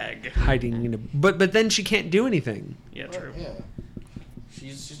bag. Hiding in a... But then she can't do anything. Yeah, true. Yeah.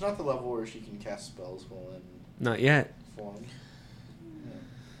 She's not the level where she can cast spells while in Not yet. form.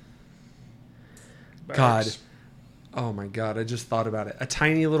 God. Barracks. Oh my god, I just thought about it. A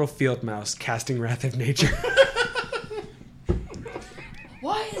tiny little field mouse casting Wrath of Nature.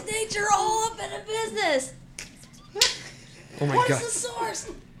 Why is nature all up in a business? Oh my What god. is the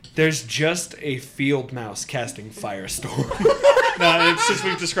source? There's just a field mouse casting Firestorm. No, since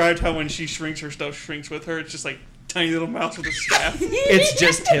we've described how when she shrinks, her stuff shrinks with her, it's just like tiny little mouse with a staff. It's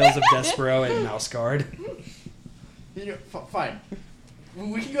just Tales of Despero and Mouse Guard. You know, fine.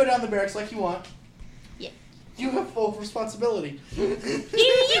 We can go down the barracks like you want. Yeah. You have full responsibility. You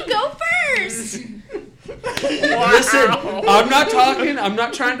go first! Listen, I'm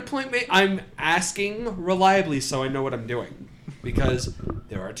not trying to point me. I'm asking reliably so I know what I'm doing. Because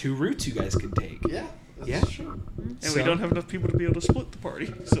there are two routes you guys can take. Yeah, that's Yeah. true. And So- we don't have enough people to be able to split the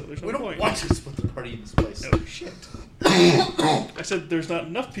party, so there's no We don't point. want to split the party in this place. Oh, shit. I said there's not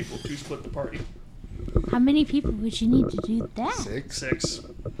enough people to split the party. How many people would you need to do that? 6.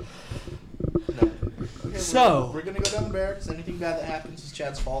 No. Okay, So- we're gonna go down the barracks. Anything bad that happens is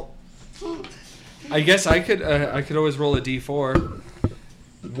Chad's fault. I guess I could always roll a d4.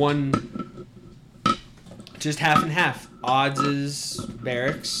 One, just half and half. Odds is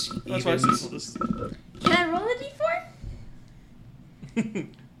barracks. That's why I Evens. said this. Can I roll a d4?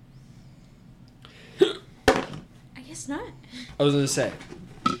 I guess not. I was gonna say.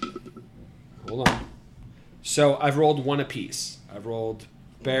 Hold on. So I've rolled one apiece. I've rolled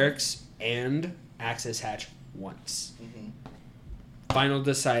barracks and access hatch once. Mm-hmm. Final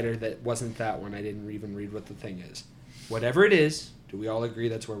decider that wasn't that one. I didn't even read what the thing is. Whatever it is, do we all agree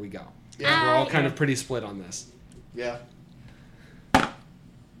that's where we go? Yeah. We're all kind of pretty split on this. Yeah.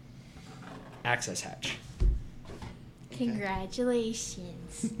 Access hatch.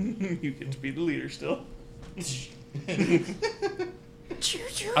 Congratulations. You get to be the leader still.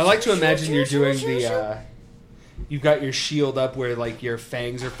 I like to imagine you're doing the. You've got your shield up where like your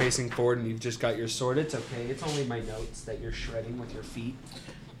fangs are facing forward, and you've just got your sword. It's okay. It's only my notes that you're shredding with your feet.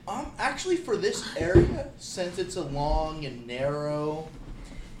 Actually, for this area, since it's a long and narrow,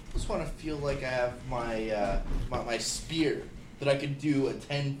 I just want to feel like I have my my spear that I could do a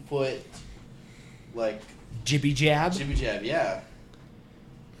 10-foot like Jibby jab? Jibby jab, yeah.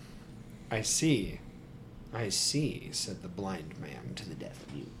 I see, said the blind man to the deaf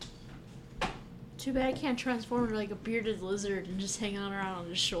mute. Too bad I can't transform into like a bearded lizard and just hang on around on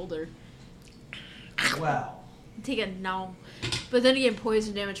his shoulder. Well. Take a no. But then again,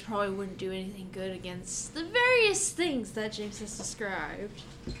 poison damage probably wouldn't do anything good against the various things that James has described.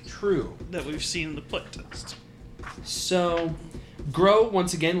 True. That we've seen in the play test. So, Grow,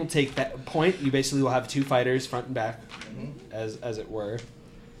 once again, will take that point. You basically will have two fighters, front and back, as it were.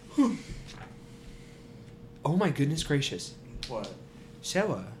 Oh my goodness gracious. What?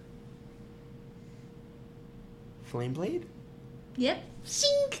 So, Flame Blade? Yep.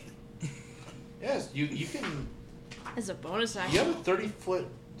 Shink! Yes, you can. As a bonus You action. have a 30-foot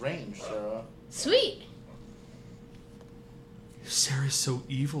range, Sarah. Sweet! Sarah's so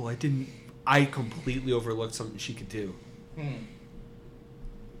evil. I completely overlooked something she could do.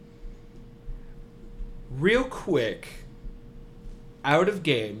 Real quick, out of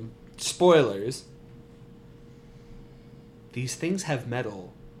game, spoilers. These things have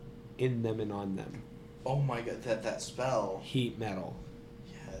metal in them and on them. Oh my god, that spell. Heat metal.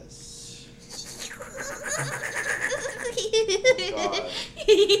 Yes. God.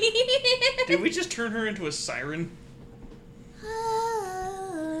 Did we just turn her into a siren?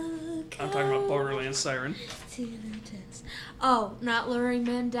 I'm talking about Borderlands siren. Oh, not luring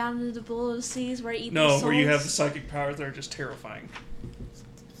men down into the below seas where I eat No, their souls? where you have the psychic powers that are just terrifying.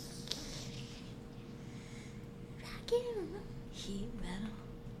 Heat metal.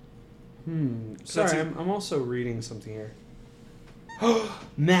 So Sorry, that's I'm also reading something here.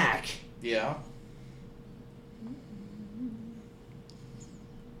 Mac. Yeah.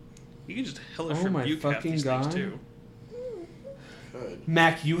 You can just hellish Oh my rebuke half fucking these God. things too. Good.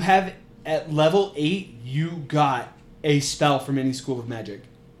 Mac, you have, at level 8, you got a spell from any school of magic.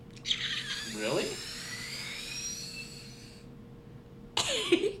 Really?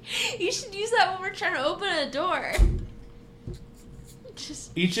 You should use that when we're trying to open a door.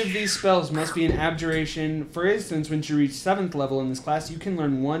 Just Each of these spells must be an abjuration. For instance, once you reach 7th level in this class, you can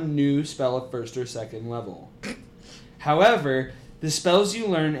learn one new spell at 1st or 2nd level. However, the spells you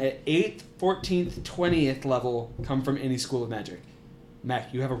learn at 8th, 14th, 20th level come from any school of magic.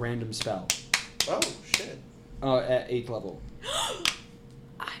 Mac, you have a random spell Oh, shit. at 8th level.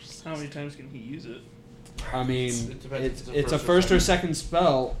 How many times can he use it? I mean, It depends. it's a 1st or 2nd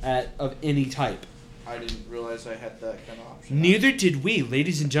spell of any type. I didn't realize I had that kind of option. Neither did we.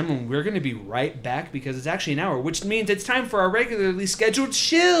 Ladies and gentlemen, we're going to be right back because it's actually an hour, which means it's time for our regularly scheduled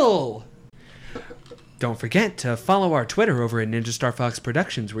chill. Don't forget to follow our Twitter over at Ninja Star Fox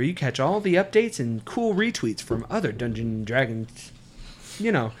Productions, where you catch all the updates and cool retweets from other Dungeons & Dragons,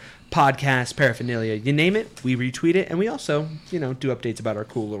 podcasts, paraphernalia, you name it, we retweet it, and we also, do updates about our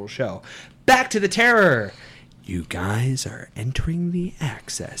cool little show. Back to the terror! You guys are entering the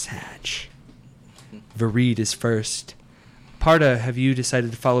access hatch. Vareed is first. Parda, have you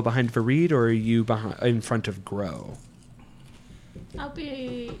decided to follow behind Vareed, or are you in front of Grow? I'll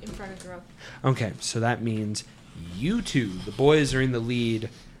be in front of Grow. Okay, so that means you two, the boys, are in the lead.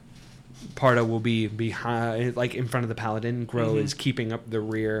 Parda will be behind, like in front of the paladin. Grow is keeping up the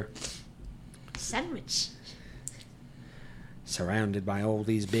rear. Sandwich. Surrounded by all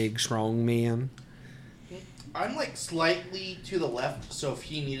these big, strong men. I'm like slightly to the left, so if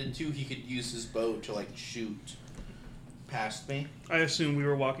he needed to, he could use his bow to like shoot past me. I assume we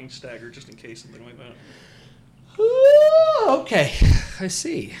were walking staggered just in case something like that. Ooh, okay, I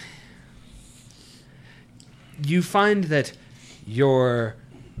see. You find that your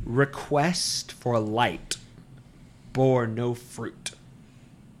request for light bore no fruit.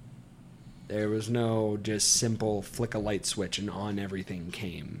 There was no just simple flick a light switch and on everything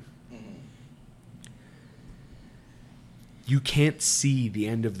came. You can't see the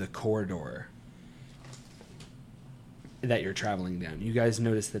end of the corridor that you're traveling down. You guys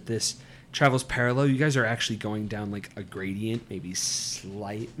notice that this travels parallel. You guys are actually going down like a gradient, maybe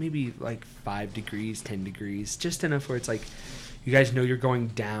like 5 degrees, 10 degrees, just enough where it's like you guys know you're going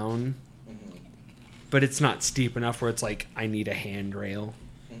down, but it's not steep enough where it's like I need a handrail.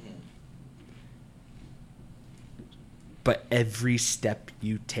 But every step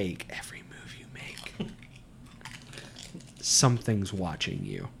you take, every move you make, something's watching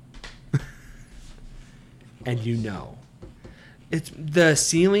you. And you know. It's the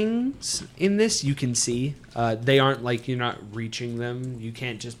ceilings in this you can see. They aren't like you're not reaching them. You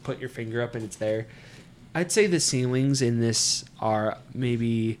can't just put your finger up and it's there. I'd say the ceilings in this are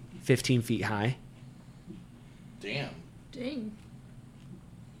maybe 15 feet high. Damn. Dang.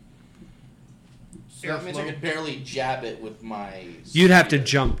 So that means I could barely jab it with my... You'd have to spear.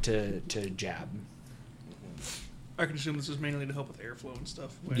 jump to jab. I can assume this is mainly to help with airflow and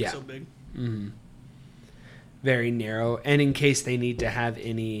stuff. When Yeah. It's so big. Mm-hmm. Very narrow. And in case they need to have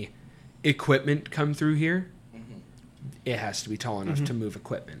any equipment come through here, Mm-hmm. it has to be tall enough to move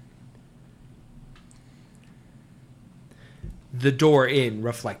equipment. The door in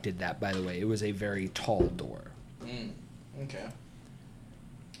reflected that, by the way. It was a very tall door. Mm. Okay.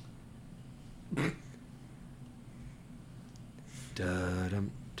 Da-dum,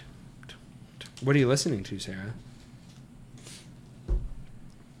 dum, dum, dum. What are you listening to, Sarah?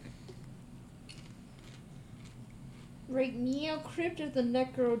 Right, Neo Crypt of the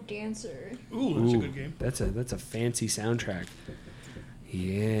Necro Dancer. Ooh, that's a good game. That's a fancy soundtrack.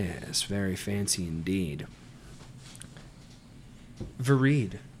 Yes, very fancy indeed.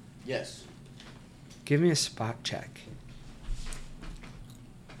 Vareed, Yes. give me a spot check.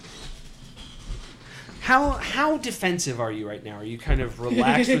 How defensive are you right now? Are you kind of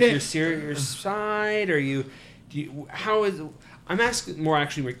relaxed with your serious side? Are you? How is? I'm asking more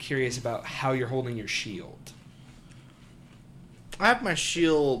curious about how you're holding your shield. I have my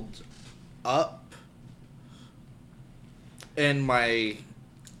shield up and my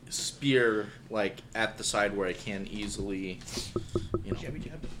spear like at the side where I can easily, you know,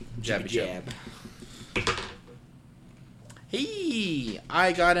 Jabby jab. jab. Hey,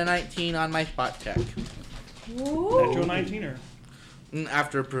 I got a 19 on my spot check. Natural 19 or?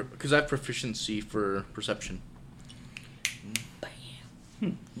 After, because I have proficiency for perception.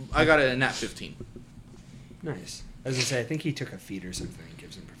 I got a nat 15. Nice. As I say, I think he took a feat or something and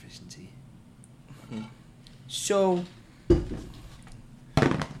gives him proficiency. So,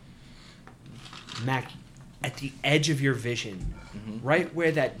 Mac, at the edge of your vision, right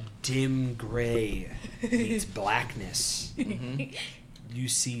where that dim gray meets blackness, you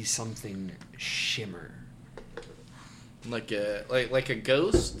see something shimmer. Like a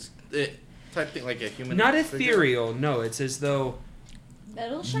ghost type thing, like a human. Not figure? ethereal, no. It's as though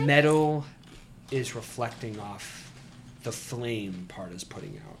Metal shiny? metal is reflecting off the flame part is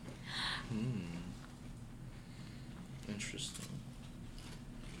putting out. Interesting.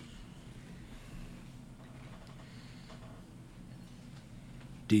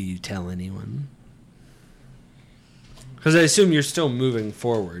 Do you tell anyone? Because I assume you're still moving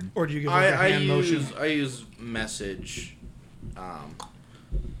forward. Or do you give like a hand motion? I use message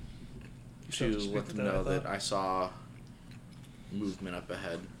still to have to speak let to them that, I know that thought. I saw movement up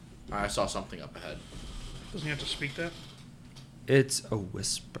ahead. I saw something up ahead. Doesn't he have to speak that? It's a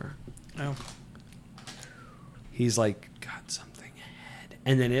whisper. Oh. He's like, got something ahead.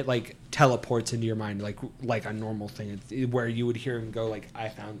 And then it like teleports into your mind like a normal thing. It's where you would hear him go like,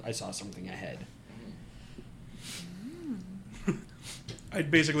 I saw something ahead. I'd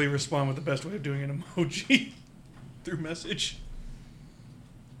basically respond with the best way of doing an emoji through message.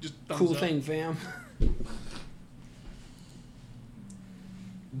 Just thumbs Cool up. thing, fam.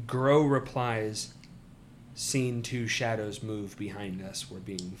 Grow replies, seen two shadows move behind us. We're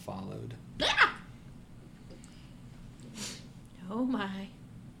being followed. Oh my.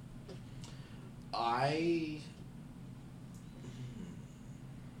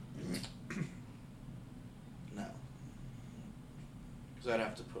 No. Because I'd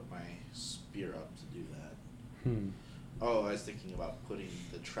have to put my spear up to do that. Oh, I was thinking about putting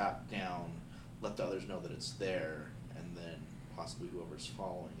the trap down, let the others know that it's there, and then possibly whoever's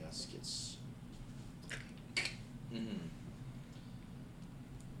following us gets.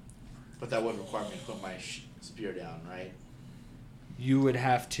 But that would require me to put my spear down, right? You would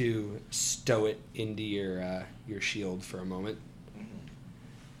have to stow it into your shield for a moment.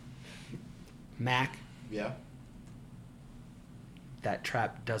 Mac, Yeah. that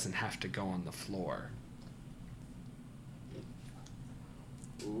trap doesn't have to go on the floor.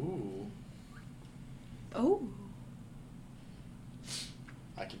 Ooh. Oh.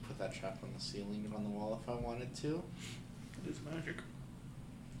 I could put that trap on the ceiling and on the wall if I wanted to. It is magic.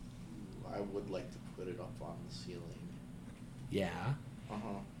 Ooh, I would like to put it up on the ceiling. Yeah.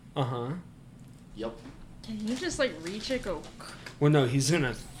 Uh-huh. Uh-huh. Yep. Can you just like reach it, go? Well, no, he's going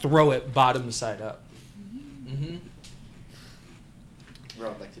to throw it bottom side up. I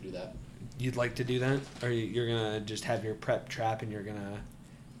would like to do that. You'd like to do that? Or you're going to just have your prep trap and you're going to...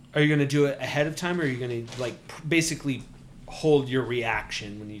 Are you going to do it ahead of time or are you going to like basically hold your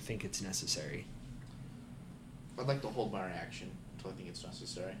reaction when you think it's necessary? I'd like to hold my reaction until I think it's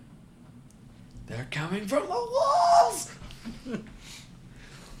necessary. They're coming from the walls!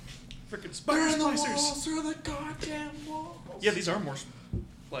 Freaking spider splicers. through the goddamn walls. Yeah, these are more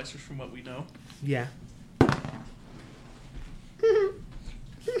splicers from what we know. Yeah.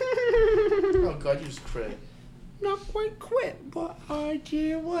 Oh god, you just crit. Not quite quit, but I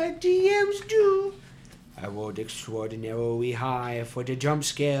did what DMs do. I rolled extraordinarily high for the jump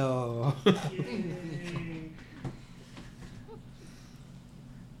scale.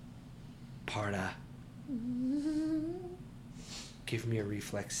 Parda. Give me a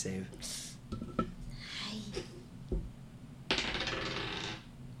reflex save.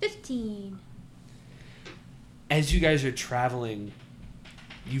 15. As you guys are traveling,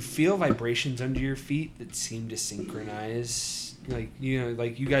 you feel vibrations under your feet that seem to synchronize. Like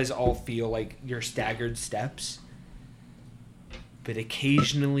you guys all feel like your staggered steps. But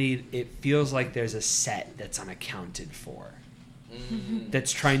occasionally it feels like there's a set that's unaccounted for.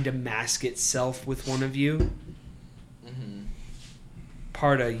 That's trying to mask itself with one of you.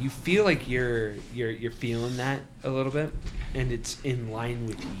 Parda, you feel like you're feeling that a little bit, and it's in line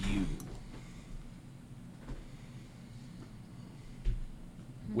with you.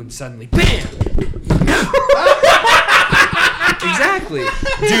 When suddenly, BAM! Exactly.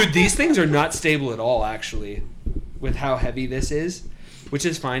 Dude, these things are not stable at all, actually, with how heavy this is, which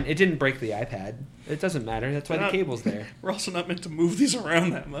is fine. It didn't break the iPad. It doesn't matter. That's why the cable's there. We're also not meant to move these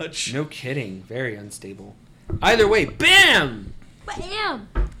around that much. No kidding. Very unstable. Either way, BAM! Bam!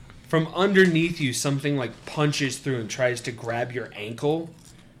 From underneath you, something like punches through and tries to grab your ankle,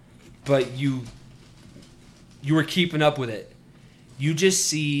 but you were keeping up with it. You just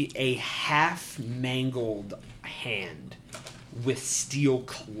see a half-mangled hand with steel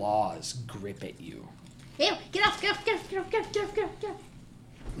claws grip at you. Hey, get off, get off, get off, get off, get off, get off, get off, get off.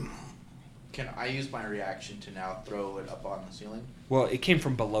 Can I use my reaction to now throw it up on the ceiling? Well, it came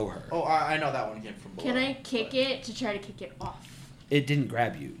from below her. Oh, I know that one came from below. Can I kick it to try to kick it off? It didn't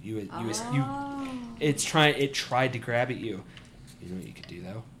grab you. It tried to grab at you. You know what you could do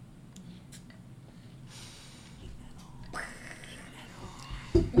though?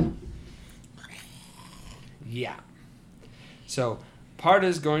 Yeah. So,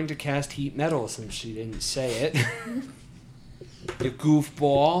 Parda's going to cast Heat Metal since she didn't say it. You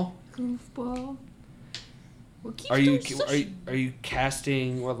goofball. Goofball. What keeps Are you them sushi? are you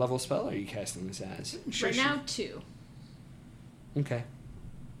casting, what level spell are you casting this as? Right now, 2. Okay.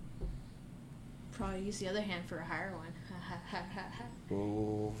 Probably use the other hand for a higher one.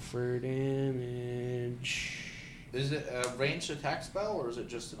 Roll for damage. Is it a ranged attack spell or is it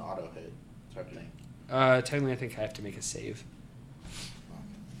just an auto hit type thing? Technically I think I have to make a save.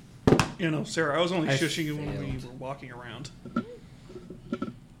 Sarah, I was only I shushing you when we failed. were walking around.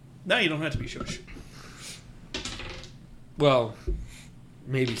 Now you don't have to be shush. Well,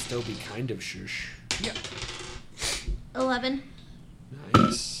 maybe still be kind of shush. Yeah. 11.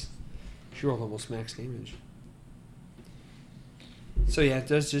 Nice. She rolled almost max damage. So yeah, it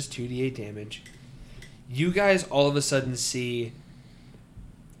does just 2d8 damage. You guys all of a sudden see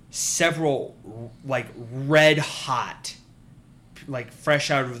several, like, red hot, like, fresh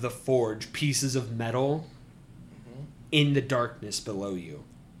out of the forge, pieces of metal in the darkness below you,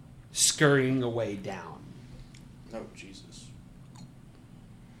 scurrying away down. Oh, Jesus.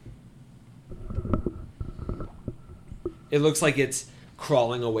 It looks like it's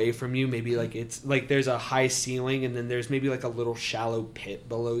crawling away from you. Maybe like it's like there's a high ceiling and then there's maybe like a little shallow pit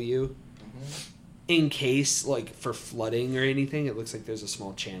below you. In case, like, for flooding or anything, it looks like there's a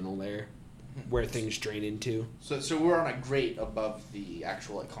small channel there where things drain into. So we're on a grate above the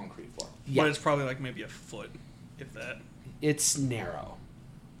actual, like, concrete floor. Yeah. But it's probably like maybe a foot, if that. It's narrow.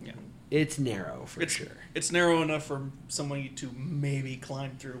 Yeah. It's narrow for sure. It's narrow enough for someone to maybe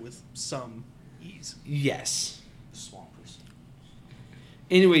climb through with some ease. Yes. Small person.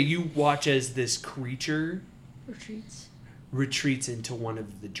 Anyway, you watch as this creature Retreats. into one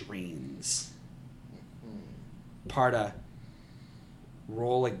of the drains. Parda,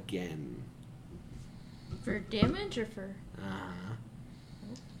 roll again. For damage or for...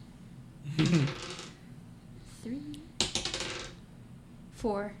 3.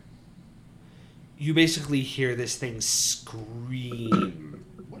 4. You basically hear this thing scream.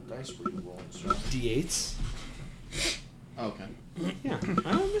 What dice were you rolling, sir? D8s? Oh, okay. Yeah,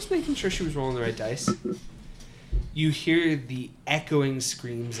 I'm just making sure she was rolling the right dice. You hear the echoing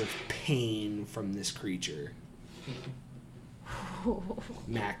screams of pain from this creature.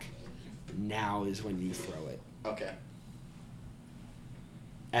 Mac, now is when you throw it. Okay.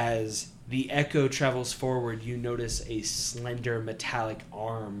 As the echo travels forward, you notice a slender metallic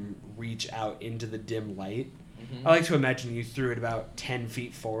arm reach out into the dim light. I like to imagine you threw it about 10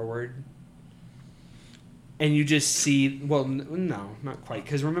 feet forward. And you just see, well, no, not quite.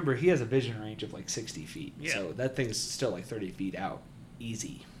 Because remember, he has a vision range of like 60 feet. Yeah. So that thing's still like 30 feet out.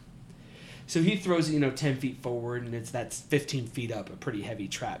 Easy. So he throws it, 10 feet forward, and that's 15 feet up. A pretty heavy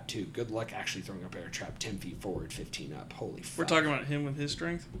trap, too. Good luck actually throwing a bear trap 10 feet forward, 15 up. Holy fuck. We're talking about him with his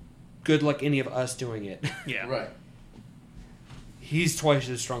strength? good luck any of us doing it. Yeah. Right. He's twice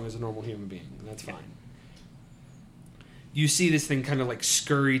as strong as a normal human being. That's fine. You see this thing kind of like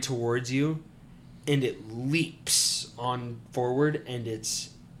scurry towards you, and it leaps on forward, and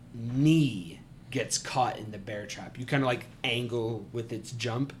its knee gets caught in the bear trap. You kind of like angle with its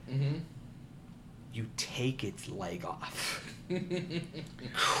jump. Mm-hmm. You take its leg off.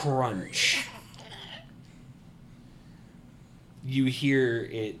 Crunch. You hear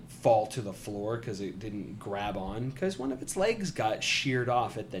it fall to the floor because it didn't grab on, because one of its legs got sheared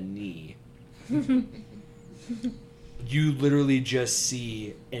off at the knee. You literally just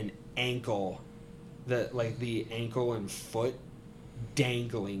see an ankle, the ankle and foot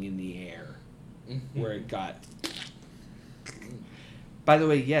dangling in the air where it got. By the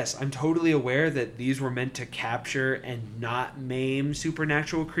way, yes, I'm totally aware that these were meant to capture and not maim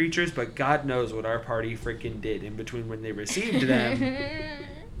supernatural creatures, but God knows what our party freaking did in between when they received them.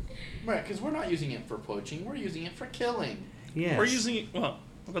 Right, because we're not using it for poaching, we're using it for killing. Yes. We're using it. Well,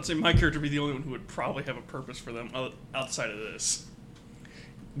 I'm about to say my character would be the only one who would probably have a purpose for them outside of this.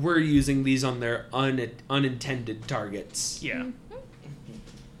 We're using these on their unintended targets. Yeah.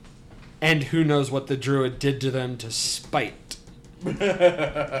 And who knows what the druid did to them to spite.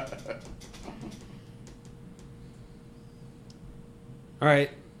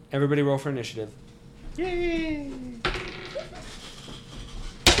 Alright, everybody roll for initiative. Yay!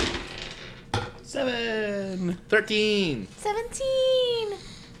 7. 13. 17.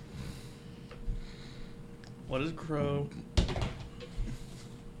 What is Crow?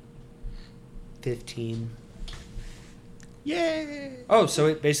 15. Yay! Oh, so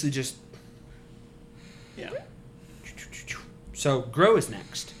it basically just... Yeah. So, Grow is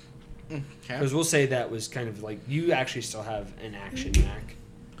next. Okay. Because we'll say that was kind of like... You actually still have an action, Mac.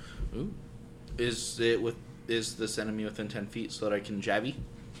 Ooh. Is this enemy within 10 feet so that I can jabby?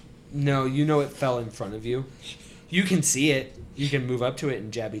 No, you know it fell in front of you. You can see it. You can move up to it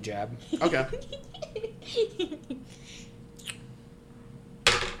and jabby jab. Okay.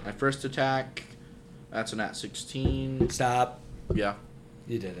 My first attack, that's an at 16. Stop. Yeah.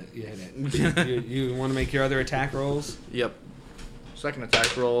 You did it. You hit it. you want to make your other attack rolls? Yep. Second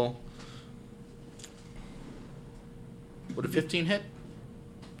attack roll. Would a 15 hit?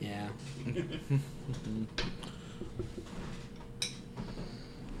 Yeah.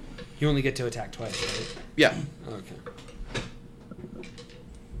 You only get to attack twice, right? Yeah. Okay.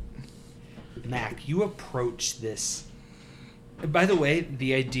 Mac, you approach this. By the way,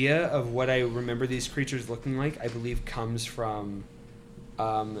 the idea of what I remember these creatures looking like, I believe, comes from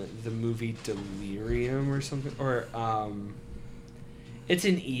the movie Delirium or something. Or it's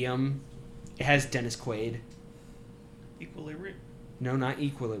an Eum. It has Dennis Quaid. Equilibrium? No, not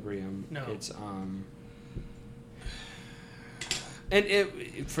Equilibrium. No. It's and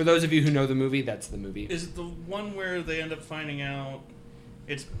it, for those of you who know the movie, that's the movie. Is it the one where they end up finding out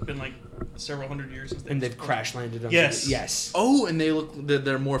it's been like several hundred years since And they've crash landed on Yes. Yes. Oh, and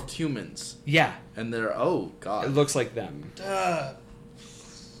they're morphed humans. Yeah. And they're, oh, God. It looks like them. Jesus.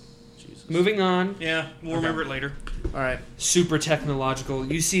 Moving on. Yeah, we'll remember it later. All right. Super technological.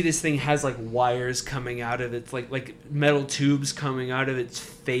 You see this thing has like wires coming out of its like metal tubes coming out of its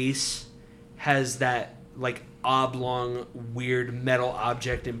face. Has that like oblong weird metal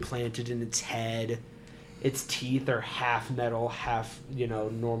object implanted in its head. Its teeth are half metal, half,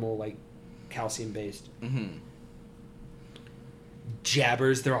 normal like calcium based. Mm-hmm.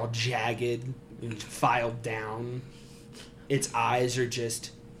 Jabbers, they're all jagged and filed down. Its eyes are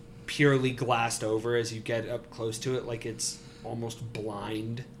just purely glassed over as you get up close to it, like it's almost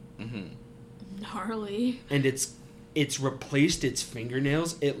blind. Mm-hmm. Gnarly. And it's replaced its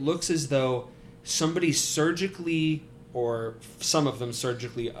fingernails. It looks as though somebody surgically, or some of them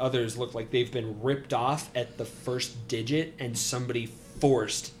surgically, others look like they've been ripped off at the first digit and somebody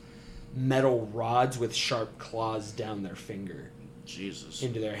forced metal rods with sharp claws down their finger Jesus.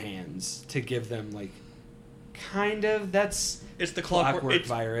 into their hands to give them like kind of It's the clockwork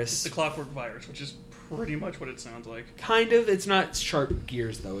virus. It's the clockwork virus, which is pretty much what it sounds like. Kind of. It's not sharp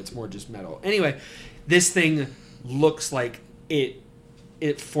gears though. It's more just metal. Anyway, this thing looks like it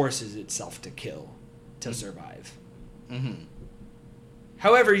forces itself to kill to survive. Mm-hmm.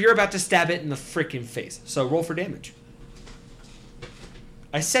 However, you're about to stab it in the freaking face. So roll for damage.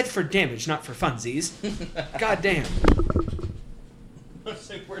 I said for damage, not for funsies. God damn. Let's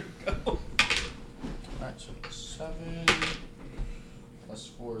say where to go. Alright, so 7 plus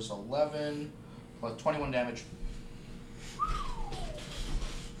 4 is 11 plus 21 damage.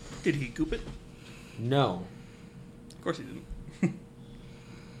 Did he goop it? No. Of course he didn't.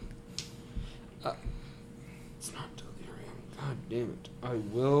 It's not delirium. God damn it. I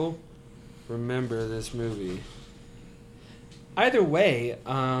will remember this movie. Either way,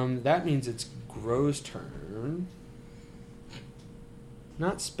 that means it's Gro's turn.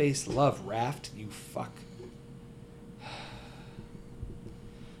 Not Space Love, Raft, you fuck.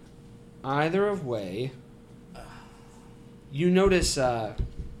 Either of way, you notice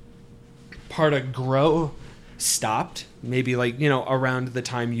part of Gro stopped. Maybe around the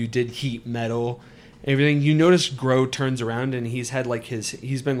time you did Heat Metal, everything. You notice Gro turns around and he's had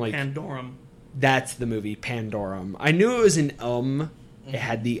he's been like Pandorum. That's the movie, Pandorum. I knew it was an It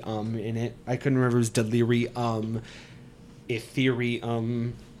had the in it. I couldn't remember if it was Delirium,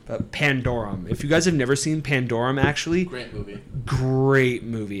 Ethereum, but Pandorum. If you guys have never seen Pandorum, actually... Great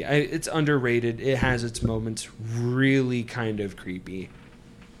movie. It's underrated. It has its moments. Really kind of creepy.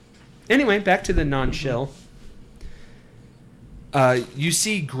 Anyway, back to the non-chill. You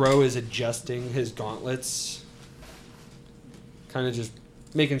see Gro is adjusting his gauntlets. Kind of just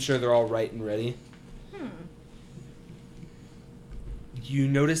making sure they're all right and ready. You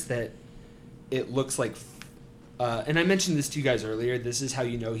notice that it looks like... and I mentioned this to you guys earlier. This is how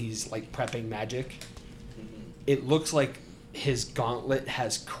you know he's prepping magic. It looks like his gauntlet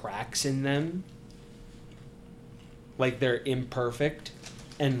has cracks in them. Like they're imperfect.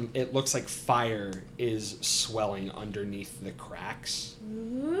 And it looks like fire is swelling underneath the cracks.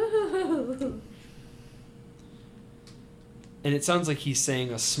 Ooh. And it sounds like he's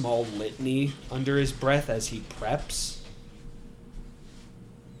saying a small litany under his breath as he preps.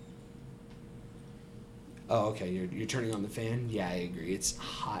 Oh, okay. You're turning on the fan? Yeah, I agree. It's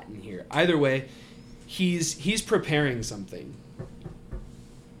hot in here. Either way, he's preparing something.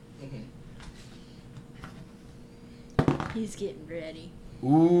 He's getting ready.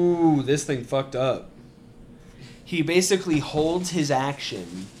 Ooh, this thing fucked up. He basically holds his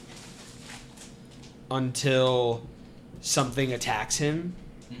action until something attacks him.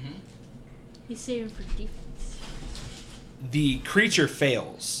 He's saving for defense. The creature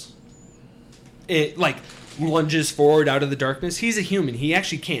fails. It lunges forward out of the darkness. He's a human. He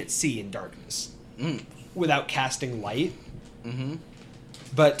actually can't see in darkness without casting light.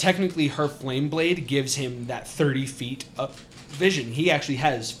 But technically her flame blade gives him that 30 feet up vision. He actually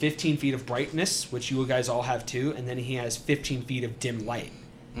has 15 feet of brightness, which you guys all have too, and then he has 15 feet of dim light.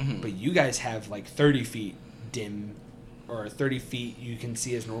 But you guys have 30 feet dim, or 30 feet you can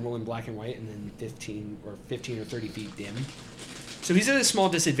see as normal in black and white, and then 15 or 30 feet dim. So he's at a small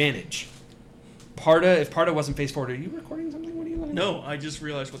disadvantage. Parda, if Parda wasn't face forward, are you recording something? What are you like? No, I just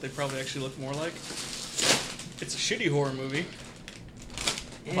realized what they probably actually look more like. It's a shitty horror movie.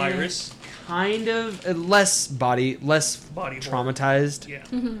 Virus. Kind of less body traumatized. Yeah.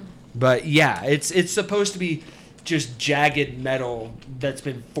 But yeah, it's supposed to be just jagged metal that's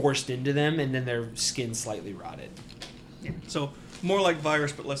been forced into them, and then their skin slightly rotted. Yeah. So more like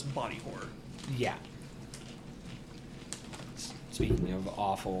Virus, but less body horror. Yeah. Speaking of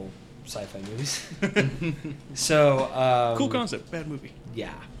awful sci-fi movies, so Cool concept, bad movie.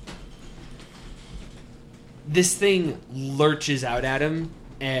 Yeah. This thing lurches out at him,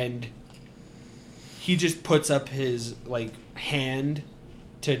 and he just puts up his hand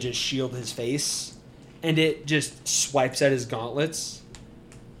to just shield his face, and it just swipes at his gauntlets,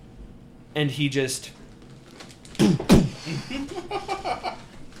 and he just...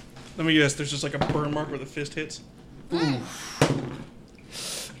 Let me guess, there's just a burn mark where the fist hits. Ooh.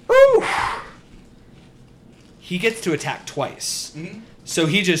 Ooh. He gets to attack twice. So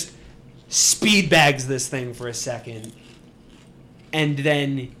he just speed bags this thing for a second, and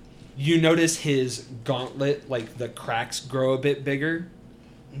then you notice his gauntlet, the cracks grow a bit bigger.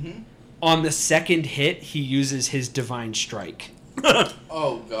 On the second hit, he uses his Divine Strike.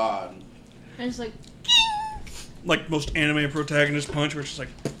 Oh, God. And it's like most anime protagonist punch, where it's just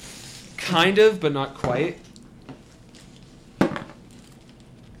Kind of, but not quite.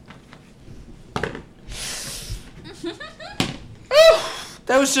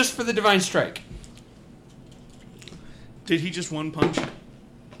 That was just for the Divine Strike. Did he just one punch?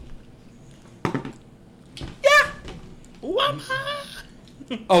 Yeah.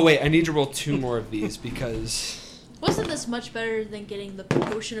 Oh wait, I need to roll 2 more of these because... Wasn't this much better than getting the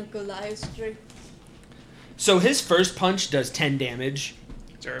potion of Goliath's strength? So his first punch does 10 damage.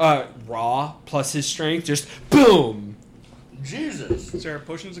 Sarah, Raw plus his strength, just boom. Jesus. Sarah,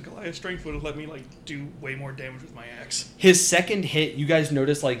 potions of Goliath strength would have let me do way more damage with my axe. His second hit, you guys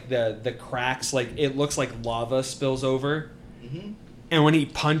notice the cracks, it looks like lava spills over. And when he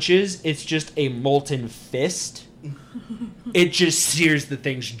punches, it's just a molten fist. It just sears the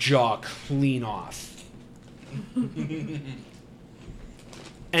thing's jaw clean off.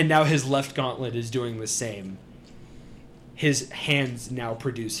 And now his left gauntlet is doing the same. his hands now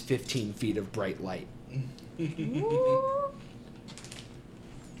produce 15 feet of bright light. And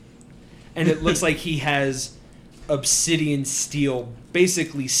it looks like he has obsidian steel,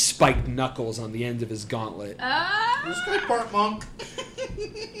 basically spiked knuckles on the end of his gauntlet. This guy part monk.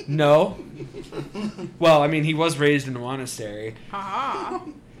 No. Well, I mean, he was raised in a monastery. Haha.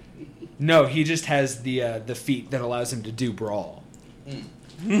 No, he just has the feat that allows him to do brawl.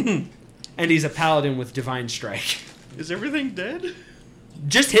 And he's a paladin with divine strike. Is everything dead?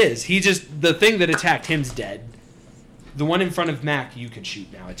 Just his. The thing that attacked him's dead. The one in front of Mac, you can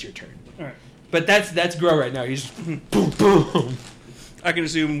shoot now. It's your turn. All right. But that's Grow right now. He's just boom, boom. I can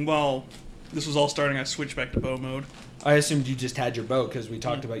assume while this was all starting, I switched back to bow mode. I assumed you just had your bow because we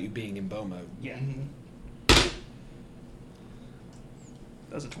talked about you being in bow mode. Yeah. That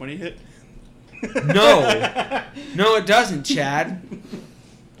was a 20 hit. No. No, it doesn't, Chad.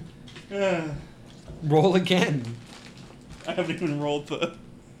 Roll again. I haven't even rolled the...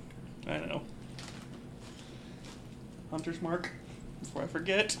 I don't know. Hunter's mark. Before I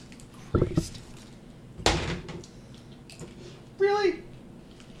forget. Christ. Really?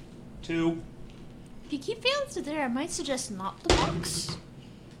 2. If you keep failing to there, I might suggest not the box.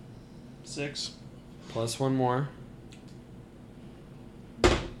 6. Plus one more.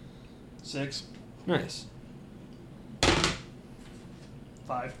 6. Nice.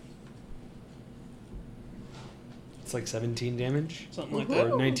 5. It's like 17 damage? Something like Or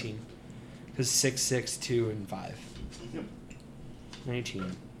that. 19. Because 6, 6, 2, and 5. Yep.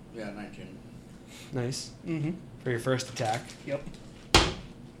 19. Yeah, 19. Nice. Mm-hmm. For your first attack. Yep.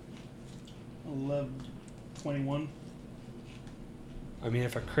 11. 21. I mean,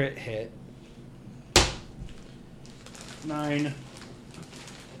 if a crit hit, 9.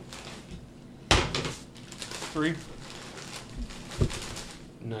 3.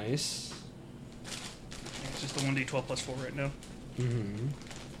 nice. It's just the 1d12 plus 4 right now. Mm-hmm.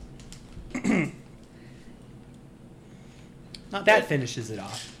 Not That bad. finishes it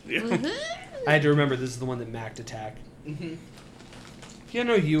off. Yeah. I had to remember this is the one that Mac attacked. Mm-hmm. You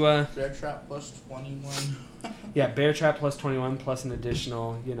know, Bear trap plus 21. yeah, bear trap plus 21 plus an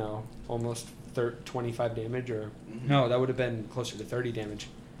additional, almost 25 damage, or no, that would have been closer to 30 damage.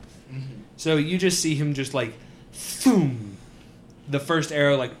 Mm-hmm. So you just see him just like, boom. The first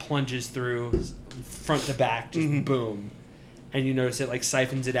arrow like plunges through front to back, just boom. And you notice it like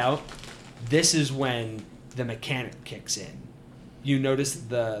siphons it out. This is when the mechanic kicks in. You notice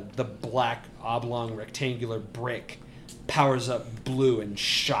the black oblong rectangular brick powers up blue and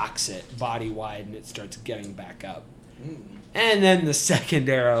shocks it body wide, and it starts getting back up. And then the second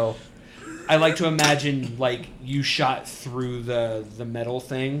arrow, I like to imagine like you shot through the metal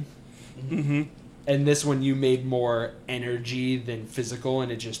thing. Mm-hmm. And this one you made more energy than physical,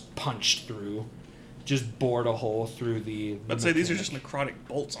 and it just punched through. Just bored a hole through the I'd say these are mechanic. just necrotic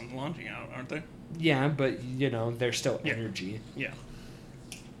bolts on launching out, aren't they? Yeah, but, they're still Yeah. energy. Yeah.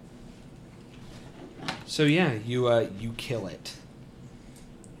 So, yeah, you kill it.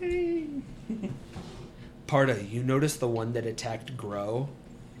 Parda, you notice the one that attacked Grow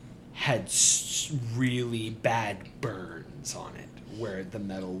had really bad burns on it where the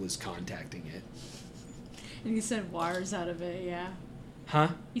metal was contacting it. And he said wires out of it, yeah. Huh?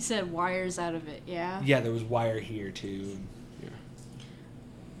 He said wires out of it, yeah. Yeah, there was wire here, too. Yeah.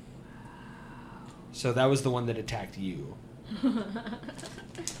 So that was the one that attacked you. And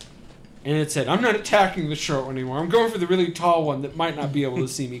it said, I'm not attacking the short one anymore. I'm going for the really tall one that might not be able to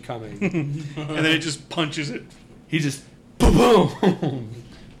see me coming. And then it just punches it. He just, boom!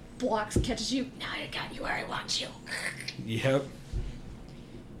 Blocks, catches you. Now I got you where I want you. Yep.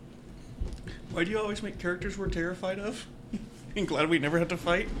 Why do you always make characters we're terrified of? I'm glad we never had to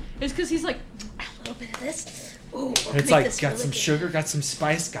fight. It's because he's like, A little bit of this. Ooh, we'll It's make like, this got really some good. sugar, got some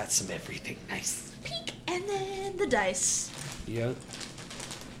spice, got some everything. Nice. Pink, and then the dice. Yep.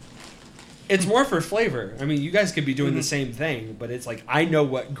 It's more for flavor. I mean, you guys could be doing the same thing, but it's like, I know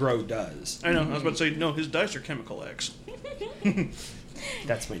what Grow does. I know. I was about to say, no, his dice are Chemical X.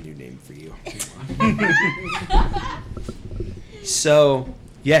 That's my new name for you. So,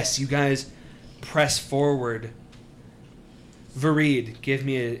 yes, you guys press forward. Vareed, give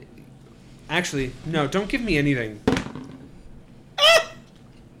me a... Actually, no, don't give me anything.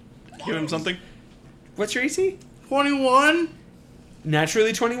 Give him something. What's your AC? 21?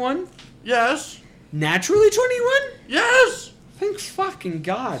 Naturally 21? Yes. Naturally 21? Yes. Thank fucking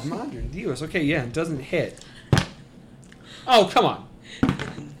God. Madre Dios. Okay, yeah, it doesn't hit. Oh, come on.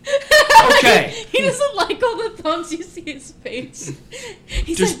 Okay. he doesn't like all the thumbs you see his face.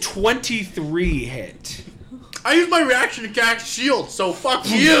 He's Does like, 23 hit? I used my reaction to cast shield, so fuck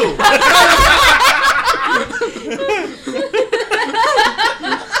you.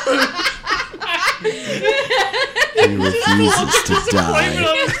 He refuses to die.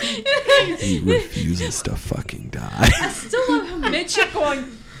 He refuses to fucking die. I still love how Mitch kept going.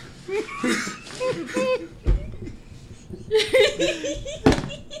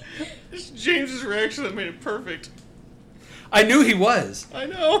 It's James's reaction that made it perfect. I knew he was. I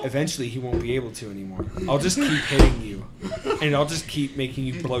know. Eventually, he won't be able to anymore. I'll just keep hitting you, and I'll just keep making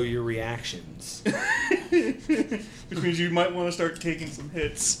you blow your reactions. Which means you might want to start taking some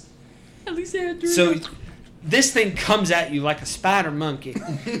hits. At least I had 3. So, this thing comes at you like a spider monkey.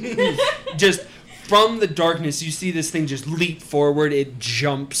 Just from the darkness, you see this thing just leap forward. It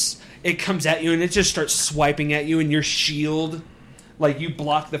jumps. It comes at you, and it just starts swiping at you, and your shield, like, you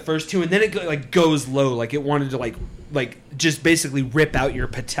block the first two, and then it goes low, like it wanted to like just basically rip out your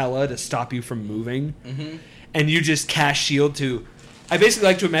patella to stop you from moving. Mm-hmm. And you just cast shield to. I basically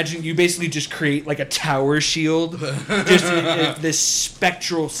like to imagine you basically just create like a tower shield. Just this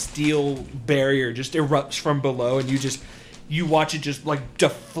spectral steel barrier just erupts from below, and you watch it just like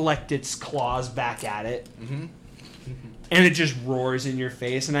deflect its claws back at it. Mm-hmm. And it just roars in your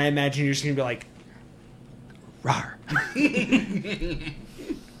face, and I imagine you're just gonna be like, "Rawr."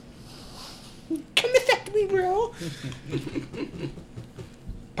 Come affect me, bro.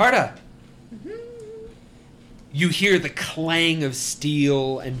 Parda. You hear the clang of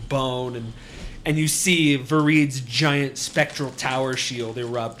steel and bone, and you see Vareed's giant spectral tower shield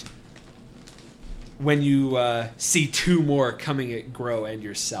erupt when you see 2 more coming at Grow and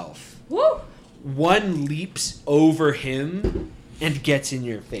yourself. Woo! One leaps over him and gets in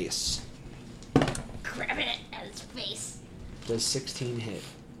your face. Grabbing it at his face. Does 16 hit?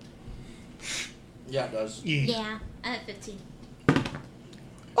 Yeah, it does. Yeah, I'm at 15.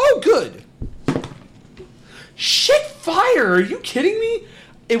 Oh, good. Shit fire! Are you kidding me?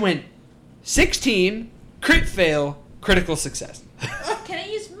 It went 16, crit fail, critical success. Can I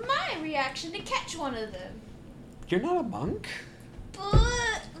use my reaction to catch one of them? You're not a monk?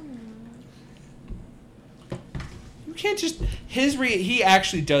 But You can't just... He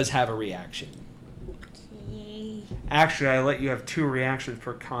actually does have a reaction. Okay. Actually, I let you have 2 reactions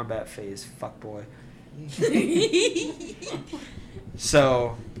per combat phase, fuckboy.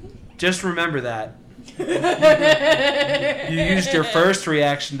 So, just remember that. You used your first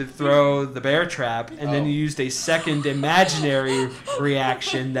reaction to throw the bear trap, and then you used a second imaginary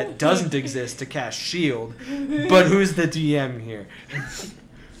reaction that doesn't exist to cast shield. But who's the DM here?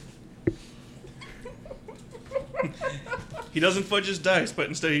 He doesn't fudge his dice, but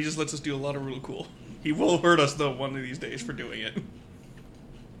instead he just lets us do a lot of real cool. He will hurt us, though, one of these days for doing it.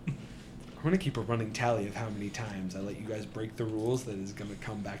 I'm going to keep a running tally of how many times I let you guys break the rules that is going to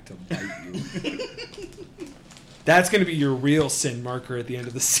come back to bite you. That's going to be your real sin marker at the end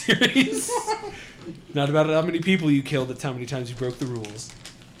of the series. Not about how many people you killed, it's how many times you broke the rules.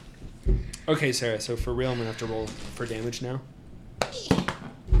 Okay, Sarah, so for real, I'm going to have to roll for damage now.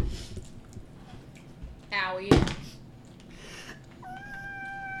 owie.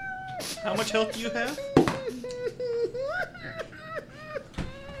 How much health do you have?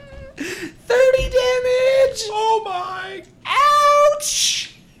 30 damage! Oh my!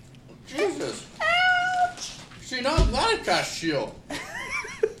 Ouch! Jesus! Ouch! See, not a cast shield.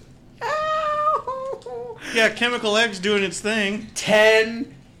 Ow! Yeah, Chemical X doing its thing.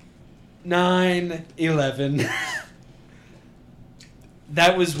 10, 9, 11.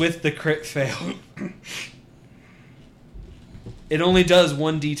 That was with the crit fail. It only does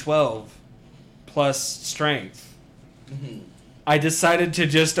 1d12 plus strength. Mm-hmm. I decided to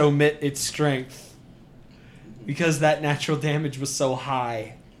just omit its strength because that natural damage was so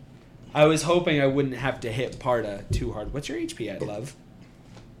high. I was hoping I wouldn't have to hit Parda too hard. What's your HP at, love?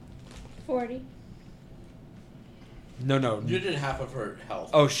 40. No. You did half of her health.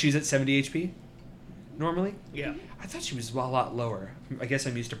 Oh, she's at 70 HP? Normally? Yeah. I thought she was a lot lower. I guess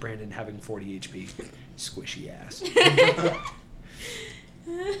I'm used to Brandon having 40 HP. Squishy ass.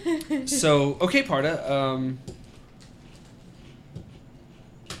 So, okay, Parda.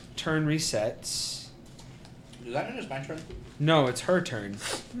 Turn resets. Does that mean it's my turn? No, it's her turn.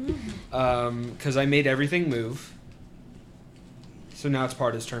 Because I made everything move. So now it's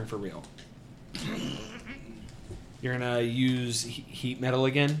Parda's turn for real. You're going to use heat metal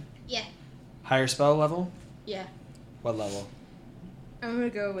again? Yeah. Higher spell level? Yeah. What level? I'm gonna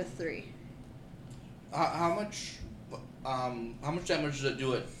go with 3. How much damage does it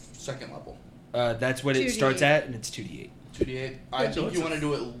do at second level? That's what it 2d8. starts at, and it's 2d8. 2d8? I Yeah, so think it's you a- want to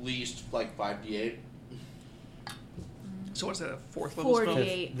do at least like 5d8. So what's that, a 4th level spell?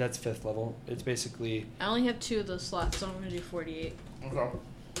 48. That's 5th level. It's basically... I only have 2 of those slots, so I'm gonna do 48. Okay.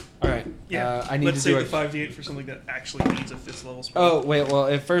 All right. Yeah. I need Let's to do save it. the 5d8 for something that actually needs a 5th level spell. Oh wait. Well,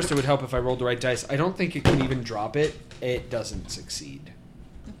 at first it would help if I rolled the right dice. I don't think it can even drop it. It doesn't succeed.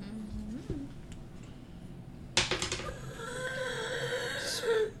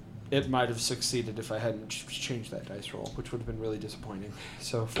 It might have succeeded if I hadn't changed that dice roll, which would have been really disappointing.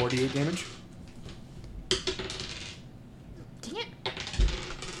 So 48 damage. Dang it.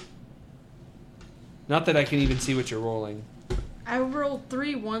 Not that I can even see what you're rolling. I rolled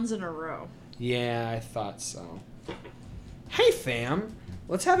 3 ones in a row. Yeah, I thought so. Hey, fam.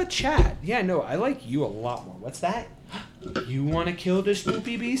 Let's have a chat. Yeah, no, I like you a lot more. What's that? You want to kill the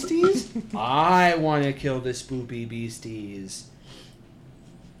spoopy beasties? I want to kill the spoopy beasties.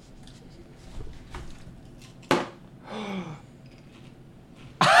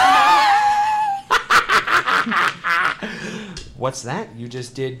 What's that? You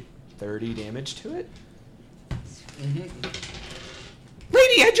just did 30 damage to it?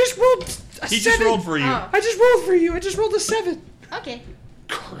 Lady, I just rolled a 7. He just rolled for you. Oh. I just rolled for you. I just rolled a 7. Okay.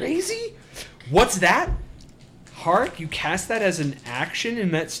 Crazy? What's that? Hark, you cast that as an action,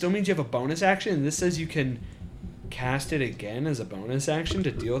 and that still means you have a bonus action, and this says you can cast it again as a bonus action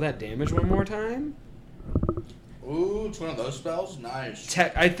to deal that damage one more time? Ooh, it's one of those spells? Nice.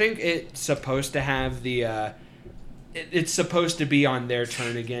 I think it's supposed to have the... it's supposed to be on their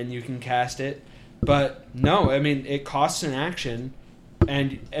turn again, you can cast it. But no, I mean, it costs an action,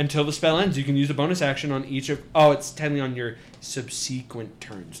 and until the spell ends, you can use a bonus action on each of... Oh, it's technically on your subsequent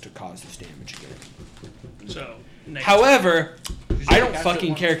turns to cause this damage again. So, next. However, I don't cast it fucking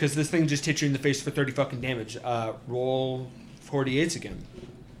once. care because this thing just hit you in the face for 30 fucking damage. Roll 48s again.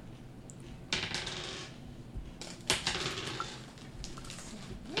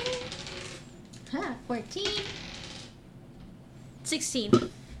 Huh, 14. 16.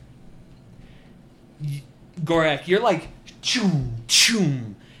 Gorak, you're like choom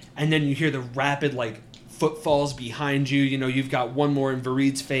choom, and then you hear the rapid like footfalls behind you. You know, you've got one more in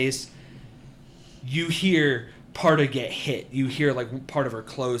Vareed's face. You hear Parta get hit. You hear like part of her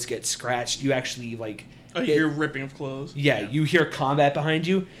clothes get scratched. You actually like Oh, you're ripping of clothes. yeah, you hear combat behind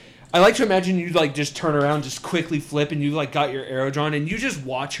you. I like to imagine you like just turn around, just quickly flip, and you like got your arrow drawn, and you just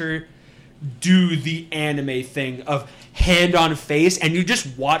watch her do the anime thing of hand on face, and you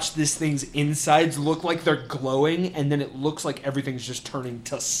just watch this thing's insides look like they're glowing, and then it looks like everything's just turning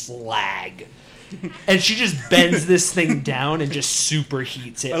to slag. And she just bends this thing down and just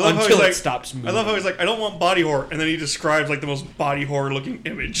superheats it until it stops moving. I love how he's like, I don't want body horror, and then he describes like the most body horror looking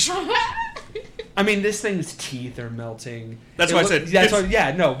image. I mean, this thing's teeth are melting. That's why I said That's it's- why,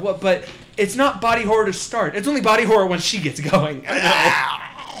 yeah, no, but it's not body horror to start. It's only body horror when she gets going.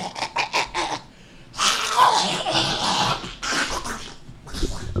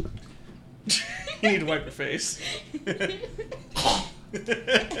 You need to wipe your face.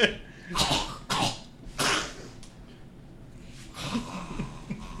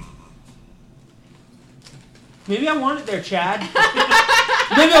 Maybe I want it there, Chad.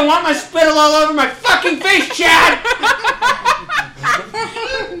 Maybe I want my spittle all over my fucking face, Chad!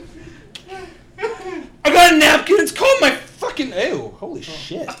 I got a napkin, it's called my fucking... Ew, holy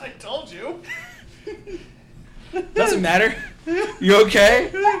shit. I told you. Doesn't matter. You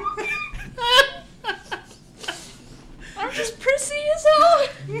okay? I'm just prissy as hell.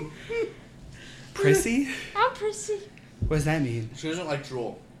 Prissy? I'm prissy. What does that mean? She doesn't like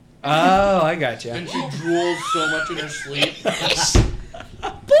drool. Oh, I gotcha. And she drools so much in her sleep.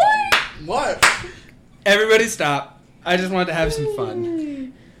 Boy! What? Everybody stop. I just wanted to have some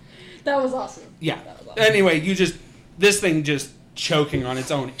fun. That was awesome. Yeah. That was awesome. Anyway, this thing just choking on its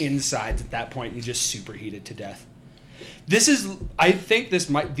own insides at that point, you just superheated to death. I think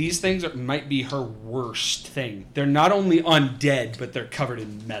these things might be her worst thing. They're not only undead, but they're covered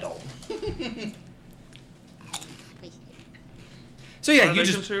in metal. So yeah, Are you they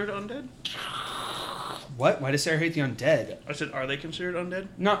just... considered undead? What? Why does Sarah hate the undead? I said, are they considered undead?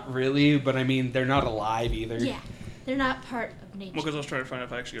 Not really, but I mean, they're not alive either. Yeah, they're not part of nature. Well, because I was trying to find out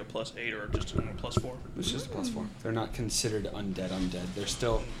if I actually got +8 or just a +4. It's just a +4. They're not considered undead.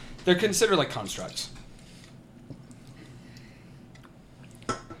 They're considered like constructs.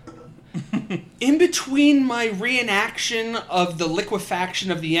 In between my reenaction of the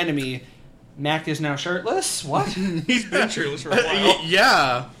liquefaction of the enemy, Mac is now shirtless? What? He's been shirtless for a while.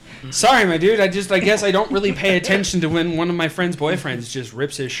 Yeah. Sorry, my dude. I guess I don't really pay attention to when one of my friend's boyfriends just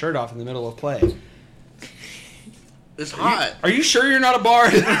rips his shirt off in the middle of play. It's hot. Are you sure you're not a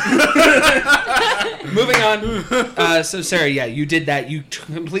bard? Moving on. So, Sarah, yeah, you did that. You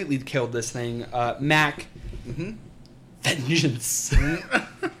completely killed this thing. Mac, vengeance.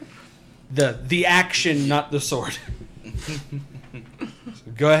 The action, not the sword.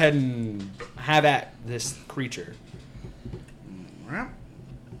 So Go ahead and have at this creature. Alright.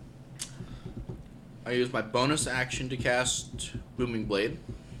 I use my bonus action to cast Booming Blade.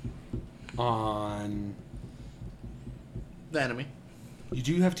 On... The enemy. You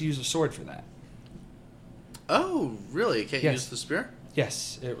do have to use a sword for that. Oh, really? Can't Yes. use the spear?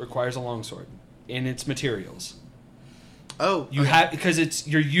 Yes, it requires a longsword in its materials. Oh, You okay. have because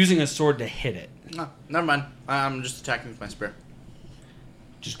you're using a sword to hit it. No, never mind. I'm just attacking with my spear.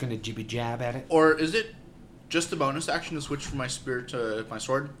 Just gonna jibby jab at it. Or is it just a bonus action to switch from my spear to my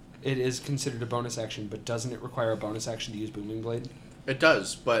sword? It is considered a bonus action, but doesn't it require a bonus action to use Booming Blade? It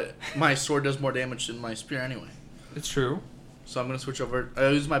does, but my sword does more damage than my spear anyway. It's true. So I'm going to switch over. I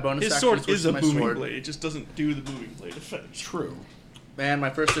use my bonus His action sword to switch is to a my booming sword. blade. It just doesn't do the booming blade effect. True. And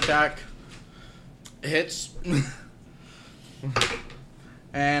my first attack hits.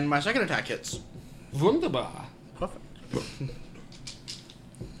 And my second attack hits. Wunderbar. Perfect.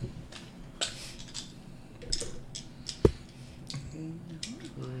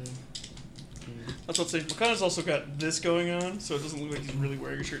 That's what I'm saying. Makana's also got this going on, so it doesn't look like he's really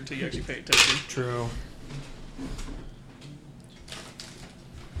wearing a shirt until you actually pay attention. True.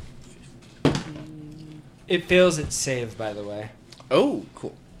 It fails its save, by the way. Oh,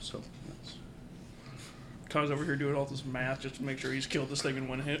 cool. So, that's Makana's over here doing all this math just to make sure he's killed this thing in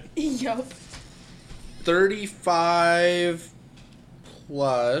one hit. Yup. 35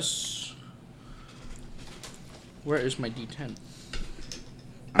 plus. Where is my D10?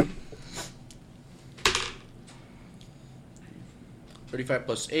 35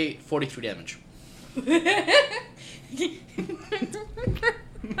 plus 8, 43 damage.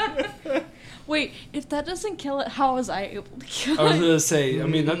 Wait, if that doesn't kill it, how was I able to kill I was it? gonna say, I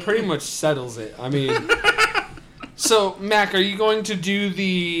mean, that pretty much settles it. I mean, so Mac, are you going to do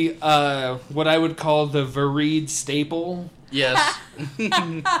the what I would call the Vareed staple? Yes.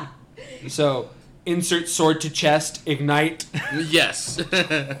 So insert sword to chest, ignite. Yes.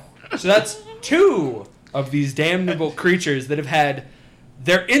 So that's 2 of these damnable creatures that have had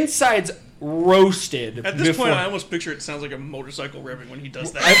their insides roasted. At this before. point, I almost picture it sounds like a motorcycle revving when he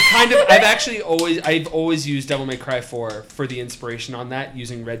does that. I've always used Devil May Cry 4 for the inspiration on that,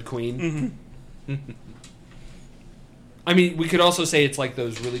 using Red Queen. Mm-hmm. I mean, we could also say it's like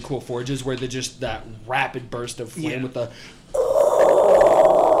those really cool forges where they're just that rapid burst of flame Yeah. with the...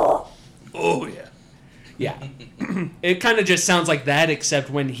 Oh, yeah. Yeah. It kind of just sounds like that,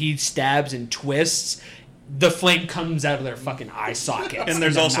 except when he stabs and twists, the flame comes out of their fucking eye sockets. And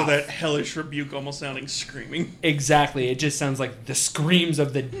there's in their also mouth. that hellish rebuke almost sounding screaming. Exactly. It just sounds like the screams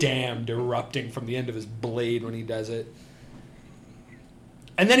of the damned erupting from the end of his blade when he does it.